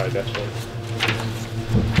 All right, that's fine.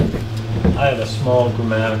 I have a small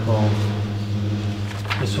grammatical.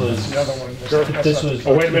 This was. The other one. Sure. This was.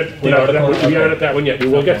 Oh, wait a minute, the we're not article- at that one yet, we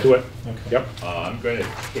will get to it. Okay. Yep. I'm going to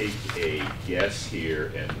take a guess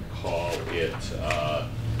here and call it,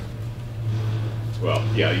 well,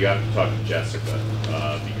 yeah, you have to talk to Jessica,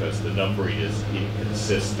 because the numbering is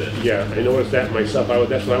inconsistent. Yeah, I noticed that myself,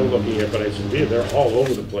 that's what I was looking at, but I said, yeah, they're all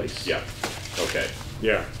over the place. Yeah, okay.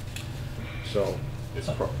 Yeah, so, It's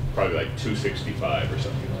probably like 265 or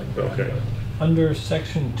something like that. okay. Under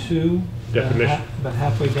section 2. Definition. About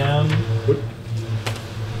halfway down, What-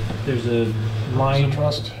 there's a It's a line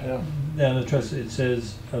trust, yeah. down the trust. It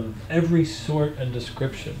says of every sort and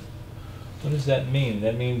description. What does that mean?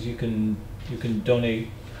 That means you can donate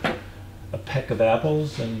a peck of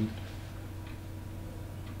apples and.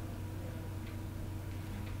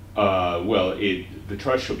 Well, the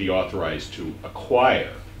trust shall be authorized to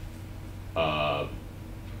acquire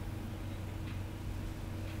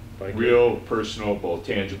real, personal, both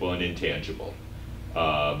tangible and intangible.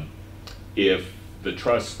 If the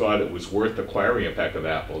trust thought it was worth acquiring a peck of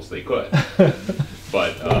apples, they could.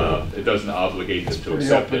 but it doesn't obligate them to Pretty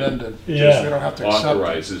accept it. open-ended. Yeah. They don't have to accept it.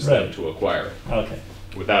 Authorizes them Right. to acquire it, Okay,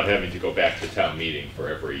 without having to go back to town meeting for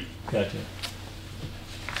every. gotcha.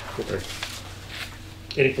 Okay.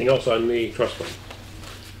 Anything else on the trust fund?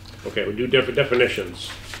 Okay, we do different definitions.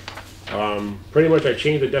 Pretty much I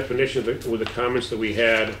changed the definitions with the comments that we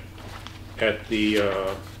had at the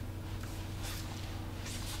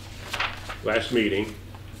last meeting.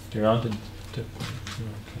 You're on to,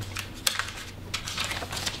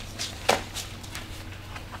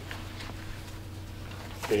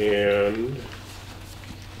 And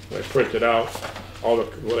when I printed out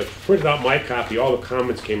when I printed out my copy, all the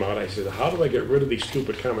comments came out. I said, how do I get rid of these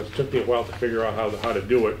stupid comments? It took me a while to figure out how to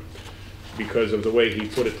do it because of the way he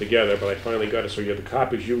put it together, but I finally got it. So the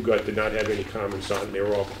copies you got did not have any comments on it. They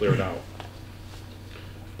were all cleared out.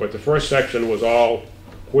 But the first section was all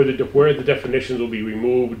where the definitions will be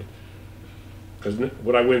removed. Because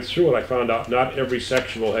when I went through it, I found out not every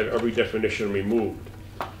section will have every definition removed.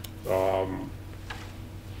 For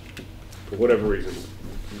whatever reason,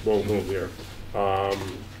 it won't go there.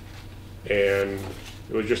 And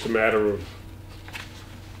it was just a matter of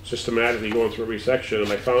systematically going through every section. And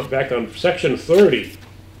I found back on section 30,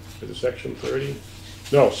 is it section 30?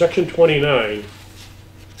 No, section 29.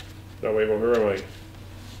 No, wait, well, where am I?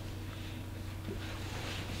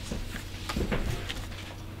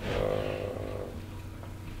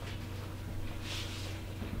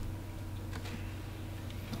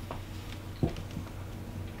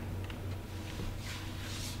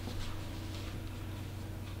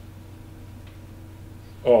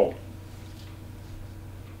 Oh,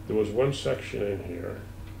 there was one section in here.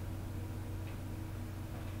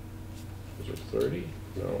 Was it 30?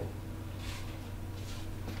 No.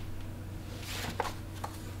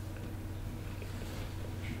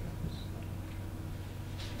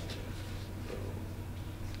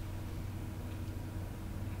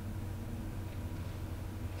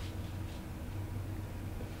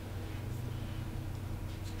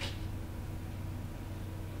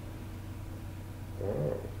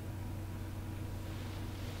 Oh.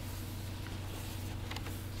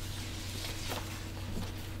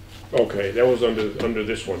 Okay, that was under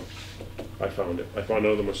this one. I found it. I found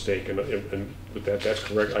another mistake, and with that's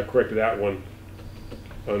correct. I corrected that one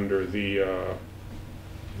under the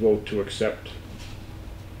vote to accept,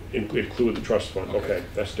 include the trust fund. Okay,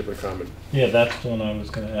 that's a different comment. Yeah, that's the one I was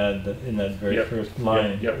gonna add in that very Yep. first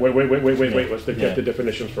line. Yeah, wait, Yeah. let's get Yeah. the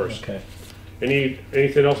definitions first. Okay.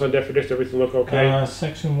 Anything else on definition? Everything look okay?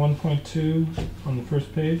 Section 1.2 on the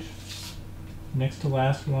first page, next to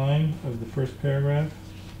last line of the first paragraph.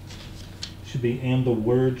 Should be "and the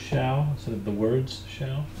word shall" instead of "the words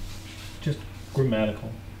shall." Just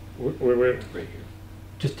grammatical. Wait. Right here.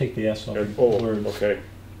 Just take the S off. And, words. okay.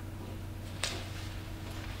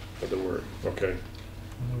 The word, okay,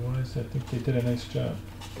 Otherwise, I think they did a nice job.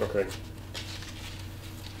 okay.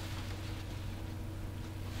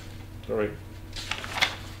 All right.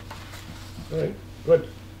 All right, good.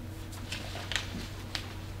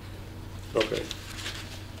 Okay.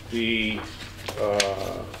 The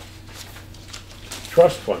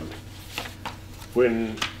trust fund,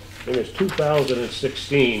 in its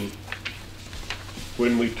 2016,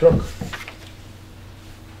 when we took,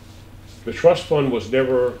 the trust fund was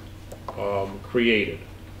never created.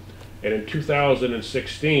 And in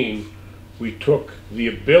 2016, we took the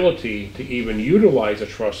ability to even utilize a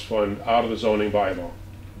trust fund out of the zoning bylaw.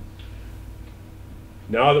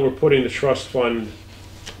 Now that we're putting the trust fund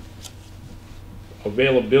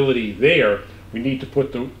availability there, we need to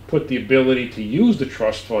put the ability to use the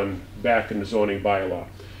trust fund back in the zoning bylaw.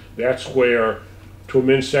 That's where, to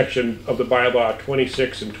amend section of the bylaw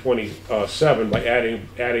 26 and 27 by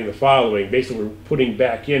adding the following, basically we're putting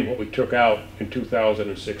back in what we took out in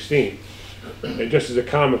 2016. And just as a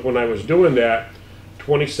comment, when I was doing that,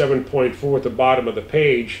 27.4 at the bottom of the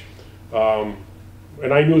page, and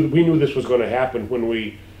we knew this was going to happen when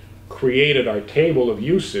we created our table of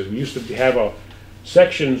uses. We used to have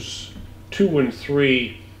sections 2 and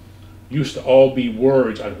 3 used to all be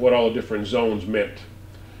words on what all the different zones meant.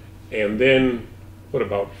 And then, what,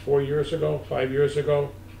 about 4 years ago, 5 years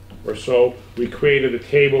ago or so, we created a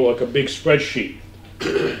table, like a big spreadsheet.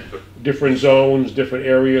 Different zones, different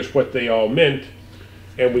areas, what they all meant.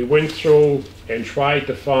 And we went through and tried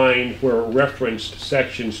to find where it referenced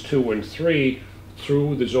sections 2 and 3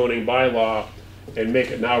 through the zoning bylaw and make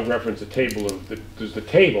it now reference the table of the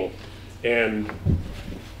table. And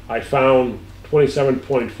I found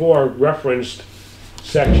 27.4 referenced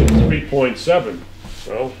section 3.7.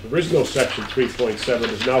 Well, there is no section 3.7,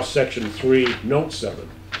 there's now section 3, note 7.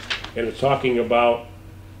 And it's talking about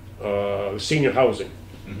senior housing.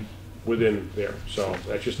 within there. So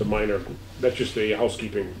that's just a minor, that's just a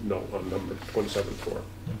housekeeping note on number 27-4. Okay.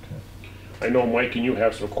 I know, Mike, and you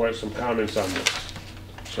have some comments on this.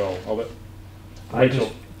 So I'll let. I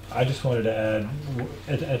just wanted to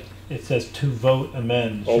add, it says to vote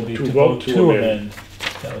amend. Oh, Should be to vote to amend.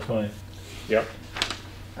 That was mine. Yep.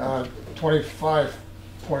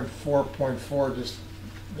 25.4.4, just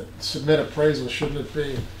submit appraisal, shouldn't it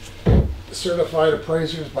be certified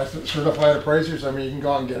appraisers? By certified appraisers, I mean, you can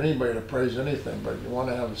go out and get anybody to appraise anything, but you want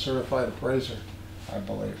to have a certified appraiser, I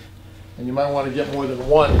believe. And you might want to get more than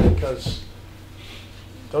one, because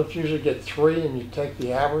don't you usually get 3 and you take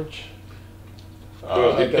the average?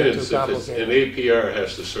 It depends. If it's an APR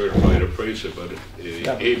has the certified appraiser, but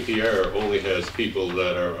APR only has people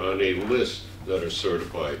that are on a list that are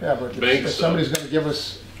certified. Yeah, but banks, if somebody's going to give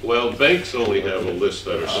us... Well, banks only have a list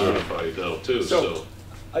that are certified now too, so.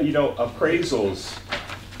 You know, appraisals,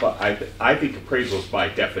 but I think appraisals by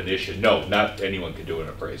definition, no, not anyone can do an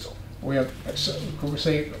appraisal. We have, could we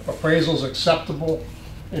say appraisals acceptable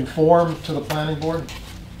in form to the planning board?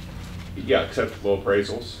 Yeah, acceptable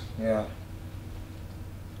appraisals. Yeah.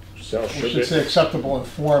 So We should say acceptable in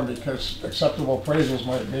form, because acceptable appraisals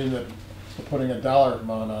might mean that we're putting a dollar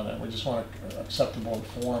amount on it. We just want acceptable in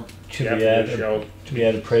form. Should we add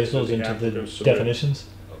appraisals into the definitions?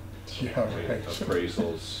 Yeah, right.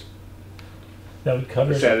 Appraisals. That would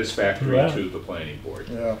cover it satisfactory throughout. to the planning board.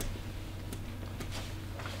 Yeah.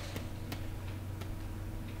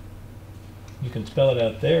 You can spell it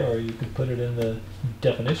out there, or you could put it in the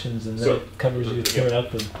definitions, and then So- it covers you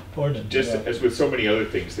throughout the ordinance. Just as with so many other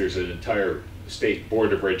things, there's an entire state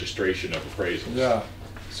board of registration of appraisals. Yeah.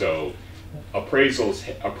 So appraisal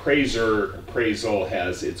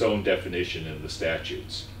has its own definition in the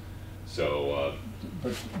statutes. So,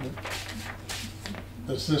 But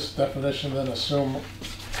does this definition then assume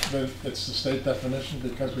that it's the state definition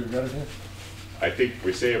because we've got it here? I think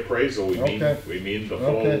we say appraisal, we mean Okay. the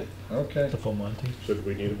full. Okay. The full Monty. So do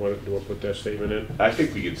we need to put that statement in? I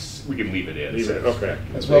think we can leave it in. Leave it, okay.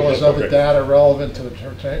 As well as other Okay. data relevant to the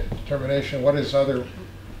determination. What is other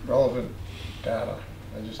relevant data?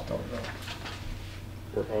 I just don't know.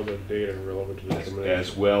 Or other data relevant to the determination.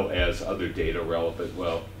 As well as other data relevant,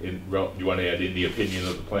 you want to add in the opinion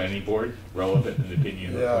of the planning board? Relevant in the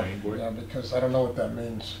opinion of the planning board? Yeah, because I don't know what that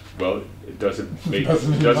means. Well, it doesn't make,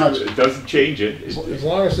 Doesn't mean much. it doesn't change it. As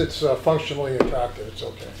long as it's functionally attractive, it's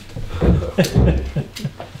okay.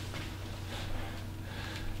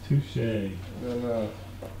 Touche. Then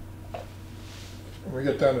we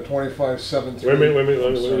get down to 25.7.3. Wait a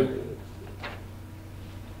minute.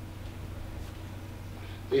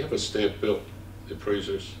 They have a stamp bill, the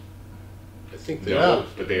appraisers. I think they No, do.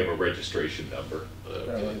 but they have a registration number.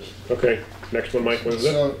 Okay, next one, Mike, what is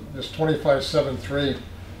it? So this 25.7.3,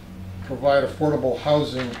 provide affordable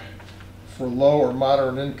housing for low or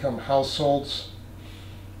moderate income households.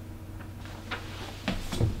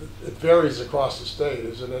 It varies across the state,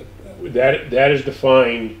 isn't it? That is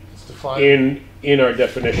defined It's defined. in our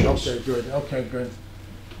definitions. Okay, good.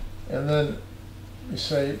 And then you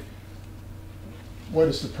say, what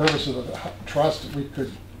is the purpose of the trust? We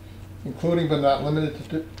could, including but not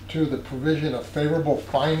limited to the provision of favorable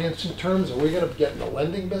financing terms. Are we going to get in the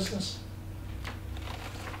lending business?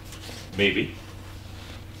 Maybe.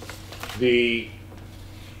 The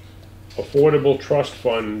Affordable Trust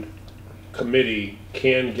Fund Committee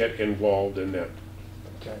can get involved in that.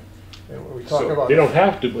 Okay. And we talk So, about. They don't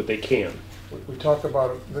have to, but they can. We talk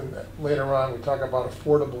about, then later on, we talk about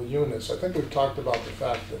affordable units. I think we've talked about the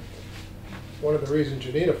fact that one of the reasons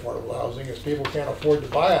you need affordable housing is people can't afford to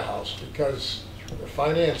buy a house because of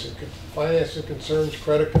financing concerns,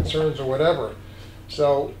 credit concerns, or whatever.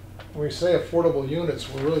 So when we say affordable units,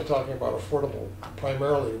 we're really talking about affordable,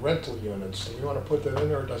 primarily rental units. Do you want to put that in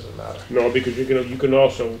there, or does it matter? No, because you can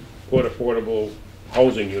also put affordable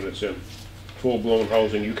housing units in, full-blown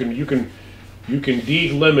housing. You can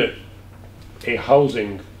delimit a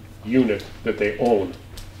housing unit that they own.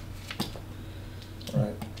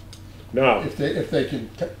 Right. Now, If they can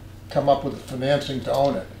come up with the financing to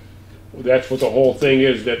own it. that's what the whole thing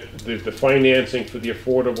is, that the financing for the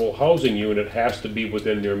affordable housing unit has to be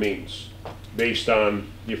within their means, based on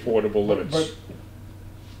the affordable limits. But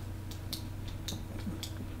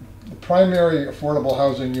the primary affordable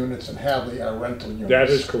housing units in Hadley are rental units. That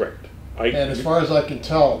is correct. And as far as I can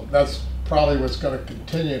tell, that's probably what's going to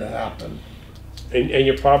continue to happen. And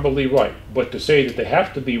you're probably right, but to say that they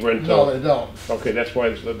have to be rental. No, they don't. Okay, that's why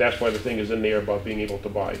the thing is in there about being able to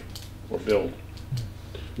buy or build.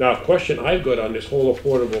 Now, a question I've got on this whole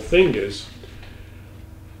affordable thing is,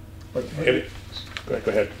 But go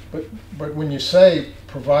ahead. when you say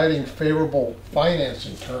providing favorable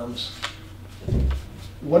financing terms,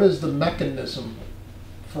 what is the mechanism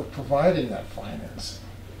for providing that financing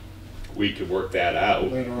We could work that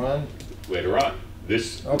out later on? later on.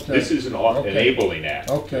 This Okay. is an Okay. enabling act,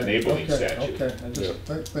 Okay, enabling okay, statute. okay, I'm just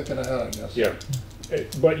thinking ahead, I guess. Yeah,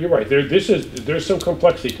 but you're right, there's some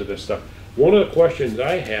complexity to this stuff. One of the questions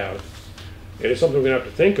I have, and it's something we're gonna have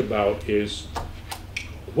to think about, is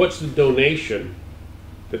what's the donation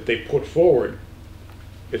that they put forward?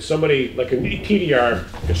 It's somebody, like a TDR,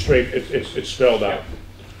 it's straight, it's spelled out.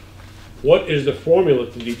 What is the formula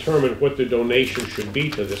to determine what the donation should be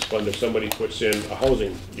to this fund if somebody puts in a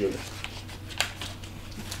housing unit?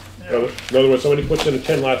 In other words, somebody puts in a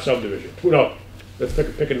 10-lot subdivision. No, let's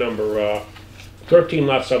pick a number,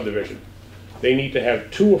 13-lot subdivision. They need to have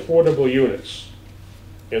 2 affordable units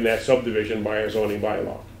in that subdivision by our zoning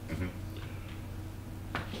bylaw.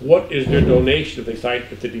 What is their donation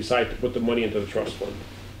if they decide to put the money into the trust fund?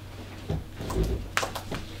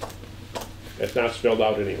 That's not spelled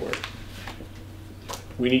out anywhere.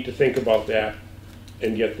 We need to think about that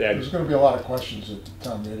and get that. There's gonna be a lot of questions at the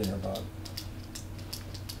town meeting about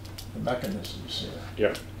the mechanisms here.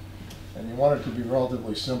 Yeah. And you want it to be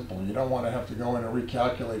relatively simple. You don't want to have to go in and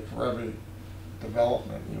recalculate for every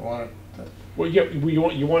development. You want it to, Well, yeah,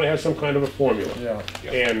 you want to have some kind of a formula. yeah.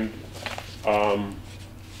 And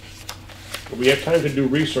we have time to do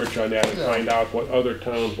research on that and Yeah. find out what other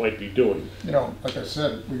towns might be doing. You know, like I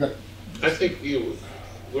said, we got, I think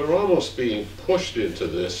we're almost being pushed into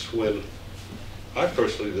this when I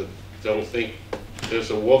personally don't think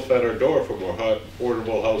there's a wolf at our door for more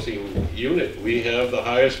affordable housing unit. We have the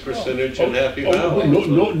highest percentage in Happy Valley.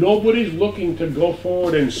 Nobody's looking to go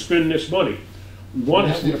forward and spend this money. We want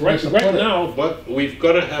We just need a to, place right to put it. now, But we've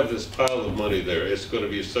got to have this pile of money there. It's going to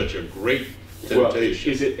be such a great Well,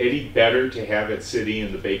 temptation. is it any better to have it sitting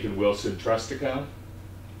in the Bacon-Wilson trust account?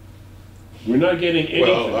 we're not getting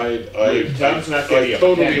Well, anything. The town's not getting I a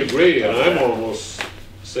totally penny agree, and of I'm that. almost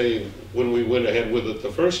saying, when we went ahead with it the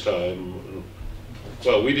first time,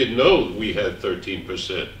 well, we didn't know we had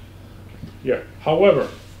 13%. Yeah, however,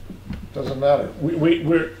 doesn't matter. we're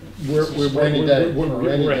rainy day, for a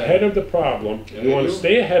rainy day. ahead of the problem. We want to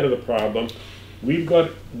stay ahead of the problem. We've got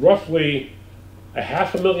roughly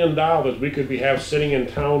 $500,000 we could have sitting in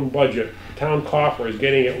town budget, town coffers,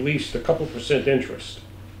 getting at least a couple % interest.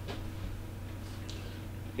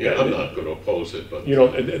 Yeah, I'm not going to oppose it, but. You know,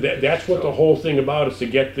 that's what the whole thing about is to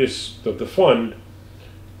get this, the fund.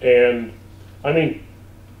 And, I mean,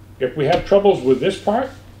 if we have troubles with this part,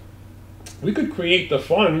 we could create the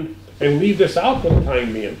fund and leave this out for the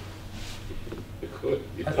time being. It could.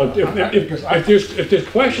 If there's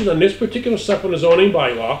questions on this particular stuff in the zoning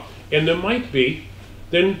bylaw, and there might be,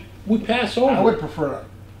 then we pass over. I would prefer,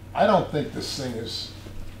 I don't think this thing is,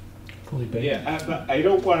 Fully baked. Yeah, I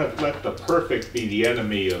don't want to let the perfect be the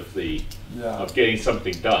enemy of of getting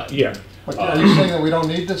something done. Yeah. but are you saying that we don't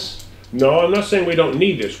need this? No, I'm not saying we don't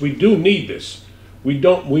need this. We do need this. We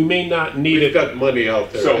may not need We've it. got money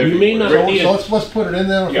out there. So we may not So need it. let's put it in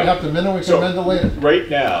there. If we Yeah. have to amend it, we can So, amend it later. Right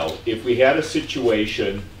now, if we had a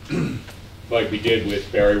situation like we did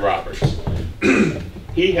with Barry Roberts,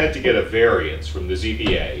 he had to get a variance from the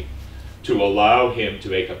ZBA to allow him to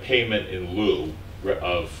make a payment in lieu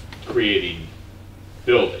of creating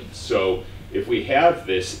buildings. So if we have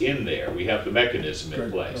this in there, we have the mechanism in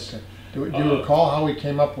Good, place. okay. Do you recall how we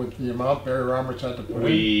came up with the amount Barry Roberts had to put in?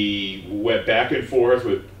 We went back and forth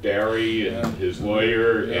with Barry and Yeah. his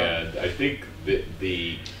lawyer, Yeah. and I think that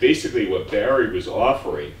basically what Barry was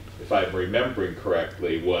offering, if I'm remembering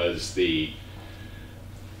correctly, was the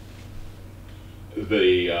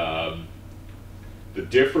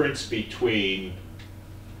difference between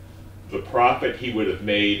the profit he would have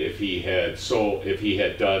made if he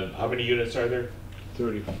had done, how many units are there?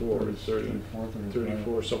 34,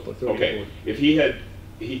 34, something, 34. Okay, if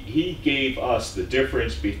he gave us the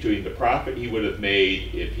difference between the profit he would have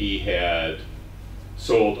made if he had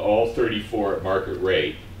sold all 34 at market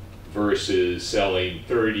rate versus selling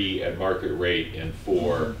 30 at market rate and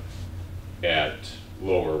 4 at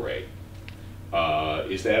lower rate.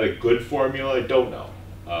 Is that a good formula? I don't know.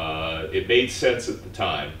 It made sense at the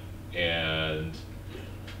time, and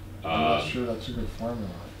I'm not sure that's a good formula.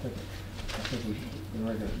 I think we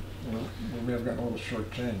may have gotten a little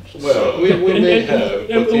shortchanged. Well, we may have,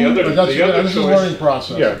 but the other learning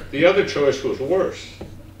process. Yeah, the other choice was worse.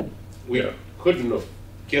 We Yeah. couldn't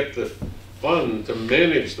get the fund to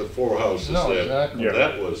manage the 4 houses. No, exactly. Yeah.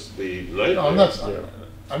 That was the nightmare. No,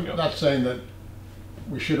 I'm not saying that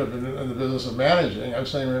we should have been in the business of managing. I'm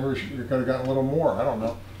saying maybe we could have gotten a little more. I don't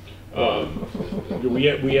know. We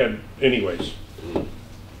had, anyways.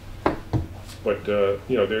 But,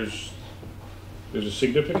 you know, there's a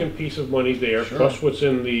significant piece of money there, Sure. plus what's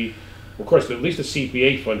in the, of course, at least the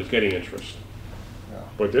CPA fund is getting interest. Yeah.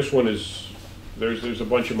 But this one is, there's a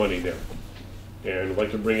bunch of money there. And I'd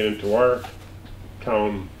like to bring it into our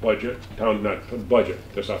town budget, not budget,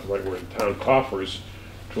 that's not the right word, town coffers,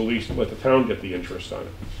 to at least let the town get the interest on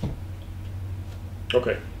it.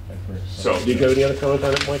 Okay. So, Did you have any other comment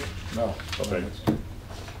on it, Mike? No. Okay.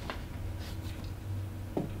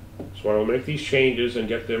 So I'll make these changes and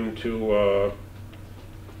get them to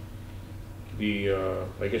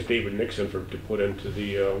I guess David Nixon to put into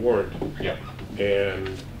the warrant. yeah. And,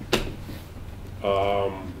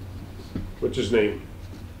 what's his name?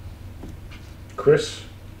 Chris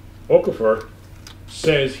Okafor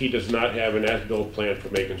says he does not have an as-built plan for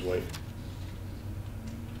Macon's Lane.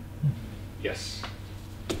 Yes.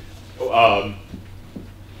 I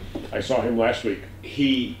saw him last week.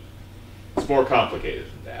 It's more complicated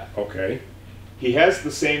than that. Okay. He has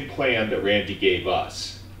the same plan that Randy gave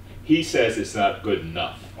us. He says it's not good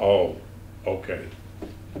enough. Oh, okay.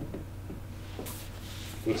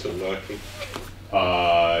 What's it knocking?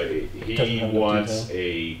 Doesn't He have the wants detail.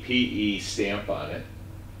 a PE stamp on it.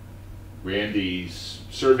 Randy's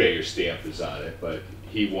surveyor stamp is on it, but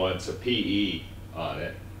he wants a PE on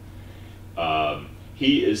it.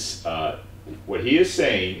 What he is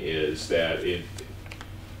saying is that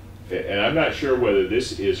and I'm not sure whether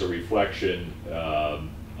this is a reflection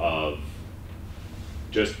of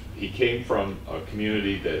just he came from a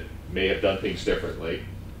community that may have done things differently,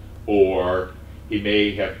 or he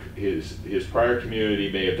may have his prior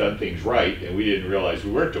community may have done things right and we didn't realize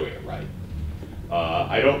we weren't doing it right.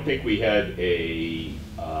 I don't think we had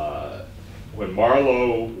when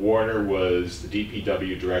Marlo Warner was the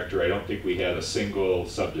DPW director, I don't think we had a single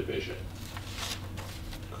subdivision.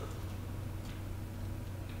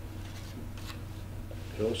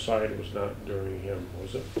 Hillside was not during him,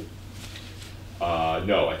 was it?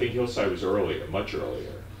 No, I think Hillside was earlier, much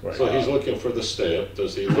earlier. Right. So he's looking for the stamp,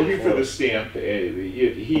 does he? Looking for the stamp,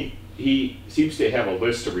 he seems to have a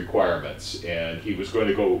list of requirements, and he was going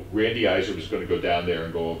to go, Randy Iser was going to go down there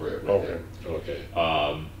and go over it with him. Okay.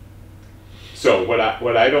 So what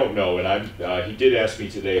I don't know, and he did ask me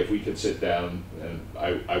today if we could sit down, and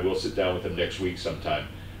I will sit down with him next week sometime,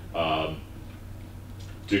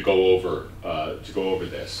 to go over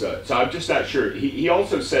this. So I'm just not sure. He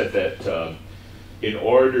also said that in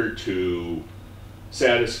order to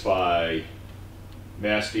satisfy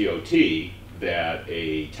Mass DOT, that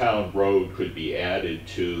a town road could be added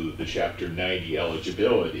to the Chapter 90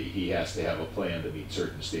 eligibility, he has to have a plan to meet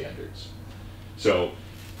certain standards. So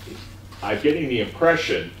I'm getting the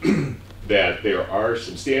impression that there are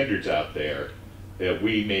some standards out there that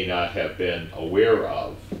we may not have been aware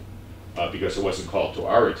of because it wasn't called to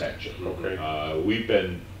our attention. Okay. We've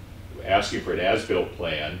been asking for an as-built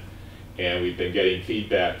plan, and we've been getting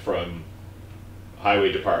feedback from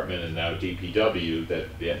Highway Department and now DPW that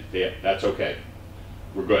that's okay,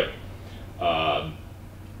 we're good.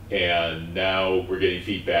 And now we're getting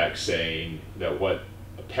feedback saying that what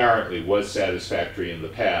apparently was satisfactory in the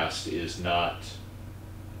past is not.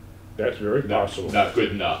 That's very possible. Not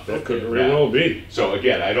good enough. That could very well be. So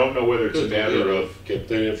again, I don't know whether it's a matter of. Get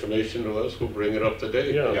the information to us, we'll bring it up to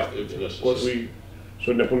date. Yeah. If necessary.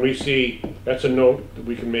 So then when we see, that's a note that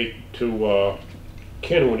we can make to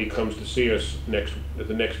Ken when he comes to see us at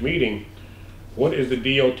the next meeting. What is the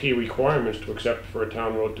DOT requirements to accept for a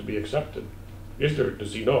town road to be accepted?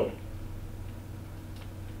 Does he know?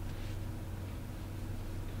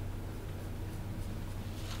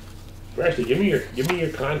 Actually, give me your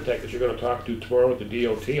contact that you're gonna talk to tomorrow at the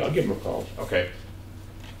DOT, I'll give him a call. Okay.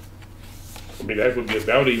 I mean, that would be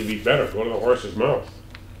better, go to the horse's mouth.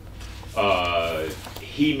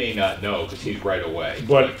 He may not know because he's right away.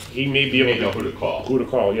 But he may be able to. know who to call. Who to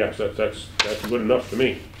call, yes, that's good enough to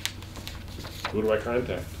me. Who do I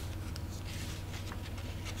contact?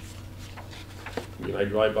 I mean, I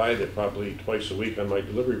drive by there probably twice a week on my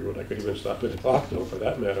delivery route, I could even stop in and talk to them for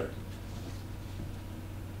that matter.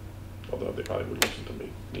 Although they probably wouldn't listen to me,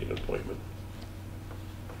 need an appointment.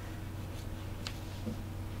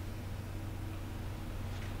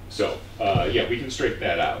 So, yeah, we can straighten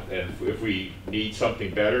that out, and if we need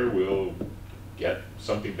something better, we'll get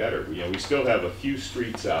something better. You know, we still have a few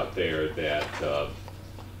streets out there that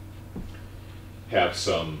have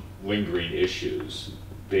some lingering issues,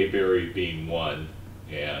 Bayberry being one,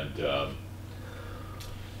 and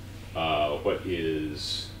what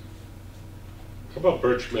is... How about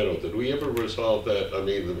Birch Meadow? Did we ever resolve that? I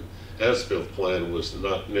mean, the as-built plan was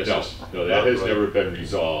not necessary. No, that has never been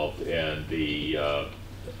resolved, and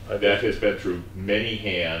that has been through many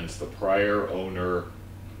hands. The prior owner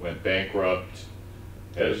went bankrupt.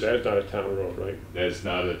 That's not a town road, right? That's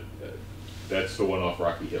not a, that's the one off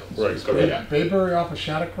Rocky Hills. Right, Correct. Yeah. Bayberry off of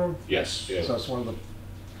Shattuck Road? Yes. So that's one of the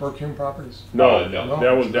Berkhume properties? No, no.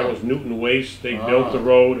 that was Newton Waste. They built the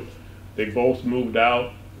road. They both moved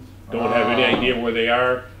out. Don't have any idea where they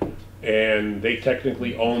are, and they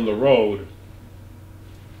technically own the road.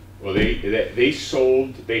 Well, they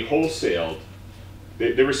wholesaled.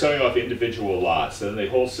 They were selling off individual lots, then they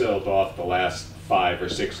wholesaled off the last 5 or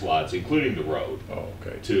 6 lots, including the road,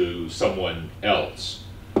 to someone else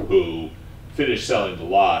who finished selling the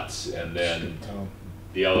lots, and then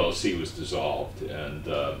the LLC was dissolved. And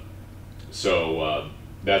so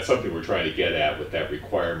that's something we're trying to get at with that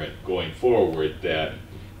requirement going forward, that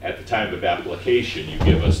at the time of application, you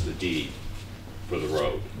give us the deed for the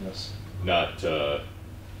road. Yes. Not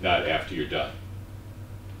after you're done.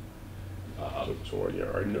 So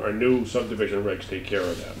yeah, our new subdivision regs take care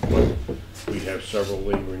of that. But we have several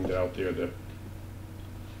lingering out there that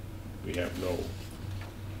we have no,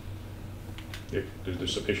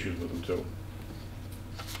 there's some issues with them too.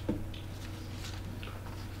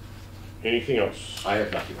 Anything else? I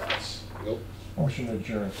have nothing else. Nope. Motion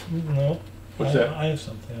adjourned. No. What's that? I have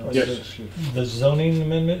something else. Yes. The zoning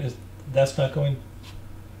amendment, that's not going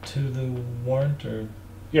to the warrant, or?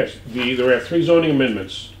 Yes, there are 3 zoning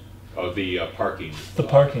amendments. Oh, the parking. The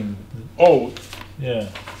parking. Oh. Yeah.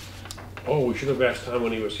 Oh, we should have asked Tom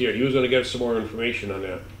when he was here. He was gonna get some more information on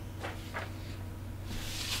that.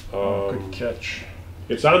 Good catch.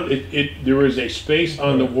 It's on, there is a space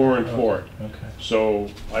on the warrant for it. Okay. So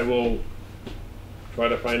I will try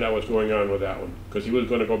to find out what's going on with that one, because he was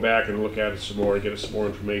gonna go back and look at it some more and get us some more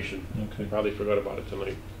information. Okay. Probably forgot about it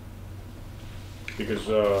tonight. Because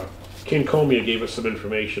Ken Comia gave us some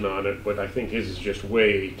information on it, but I think his is just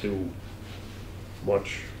way too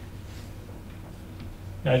much.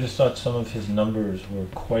 I just thought some of his numbers were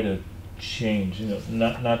quite a change. You know,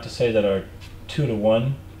 not to say that our 2 to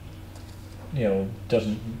 1, you know,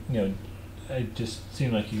 doesn't, you know, it just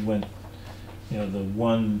seemed like he went, you know, the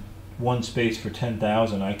one space for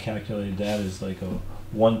 10,000. I calculated that as like a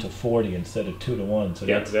 1 to 40 instead of 2 to 1. So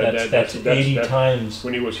Yeah, that's 80 times.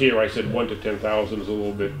 When he was here, I said 1 to 10,000 is a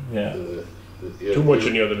little bit too much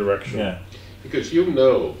in the other direction. Yeah. Because you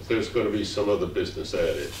know there's going to be some other business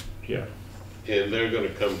added. Yeah. And they're going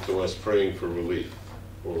to come to us praying for relief,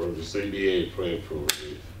 or the CBA praying for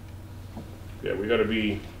relief. Yeah, we got to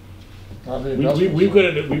be. We've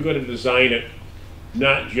got to design it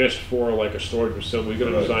not just for like a storage facility. We've got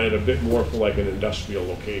to design it a bit more for like an industrial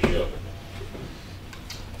location.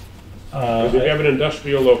 Yeah. If you have an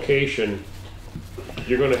industrial location,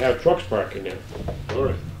 you're going to have trucks parking there. All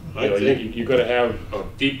right. You know, you're going to have a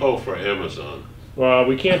depot for Amazon. Well,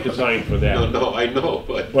 we can't design for that. No, I know,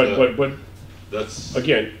 but that's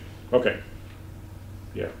again, okay.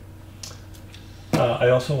 Yeah. I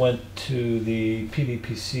also went to the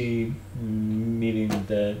PVPC meeting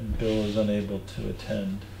that Bill is unable to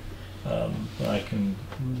attend. I can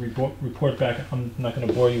report back. I'm not going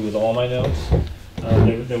to bore you with all my notes.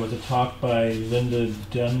 There was a talk by Linda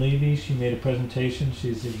Dunleavy. She made a presentation.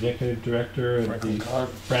 She's the executive director of the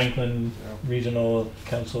Franklin Regional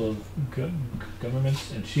Council of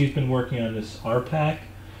Governments, and she's been working on this RPAC,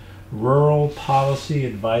 Rural Policy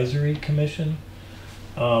Advisory Commission,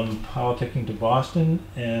 politicking to Boston,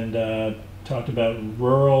 and talked about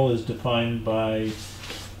rural is defined by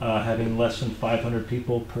having less than 500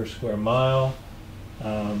 people per square mile,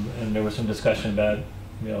 and there was some discussion about,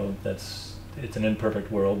 you know, it's an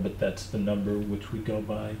imperfect world, but that's the number which we go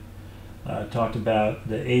by. Talked about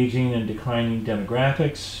the aging and declining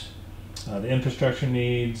demographics, the infrastructure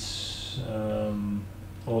needs,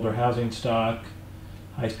 older housing stock,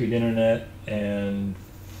 high-speed internet, and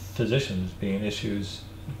physicians being issues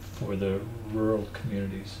for the rural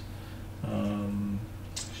communities.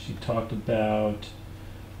 She talked about,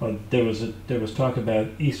 well, there was talk about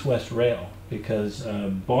east-west rail, because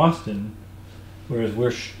Boston, whereas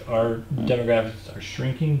our demographics are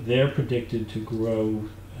shrinking, they're predicted to grow,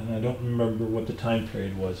 and I don't remember what the time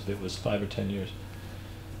period was, if it was 5 or 10 years.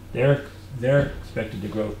 They're expected to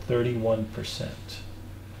grow 31%.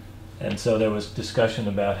 And so there was discussion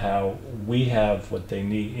about how we have what they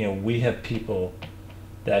need. You know, we have people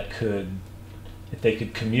that could, if they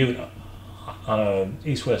could commute on a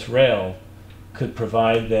east-west rail, could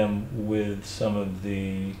provide them with some of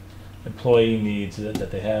the employee needs that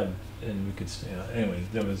they have. And we could, anyway,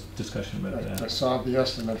 there was discussion about that. I saw the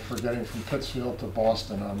estimate for getting from Pittsfield to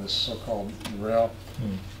Boston on this so-called rail,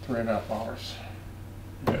 3.5 hours.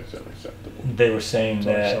 That's unacceptable. They were saying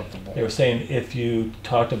if you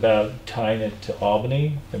talked about tying it to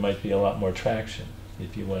Albany, there might be a lot more traction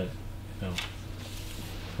if you went, you know.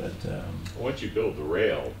 But Once you build the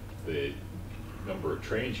rail, the number of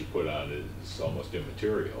trains you put on is almost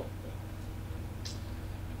immaterial.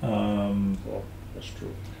 Well, that's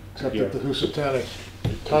true. Except Yeah. that the Housatonic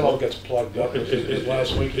tunnel gets plugged up.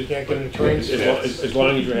 Last week, you can't get any trains. As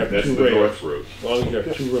long as you have That's two the rails. north route. As long as you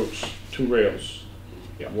have two routes, two rails,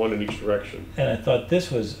 Yeah. one in each direction. and I thought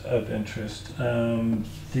this was of interest.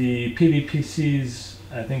 The PVPCs,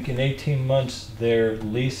 I think in 18 months, their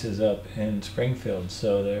lease is up in Springfield.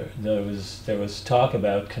 So there was talk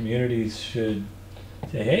about communities should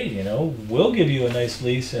say, hey, you know, we'll give you a nice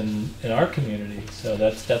lease in our community. So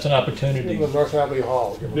that's an opportunity. Give them the North Hadley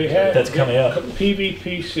Hall. Give them They had That's coming up.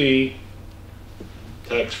 PVPC.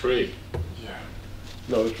 Tax-free.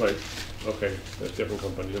 No, that's right. Okay, that's a different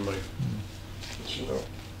company than mine.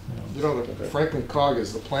 You know, the Franklin COG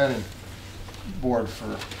is the planning board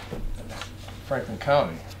for Franklin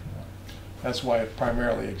County. That's why it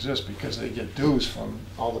primarily exists, because they get dues from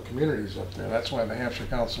all the communities up there. That's why the Hampshire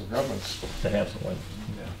Council of Governments, The Hampton one.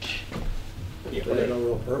 Yeah, they had no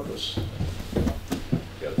real purpose.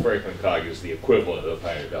 Yeah, the Franklin COG is the equivalent of the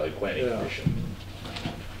Pioneer Valley Planning Yeah. Commission.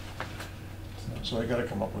 So they gotta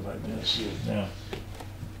come up with ideas. Yeah.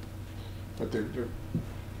 But they've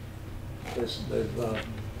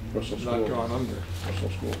Russell not School. gone under. Russell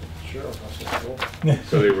School. Sure, that's cool.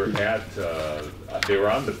 So they were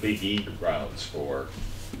on the Big E grounds for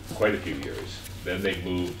quite a few years. Then they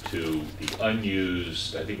moved to the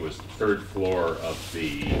unused, I think it was the third floor of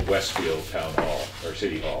the Westfield Town Hall, or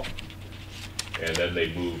City Hall. And then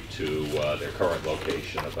they moved to their current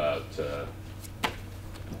location about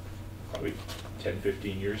probably 10,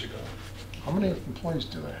 15 years ago. How many employees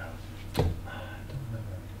do they have?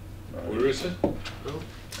 Where is it?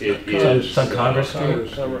 It It's on is Congress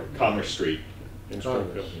Street. Commerce Street. In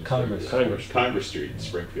Springfield. Congress Street in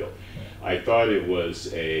Springfield. I thought it was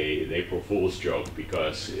an April Fool's joke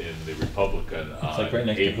because in the Republican on like right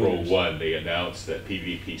next to April Hooters. 1, they announced that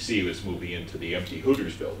PVPC was moving into the empty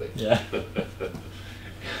Hooters building. Yeah.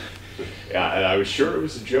 Yeah, and I was sure it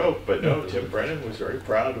was a joke, but no, Tim Brennan was very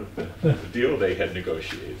proud of the deal they had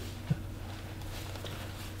negotiated.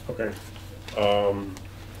 Okay.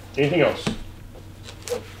 Anything else?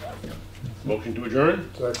 Motion to adjourn?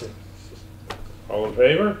 Second. All in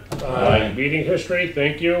favor? Aye. Meeting history,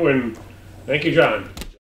 thank you, and thank you, John.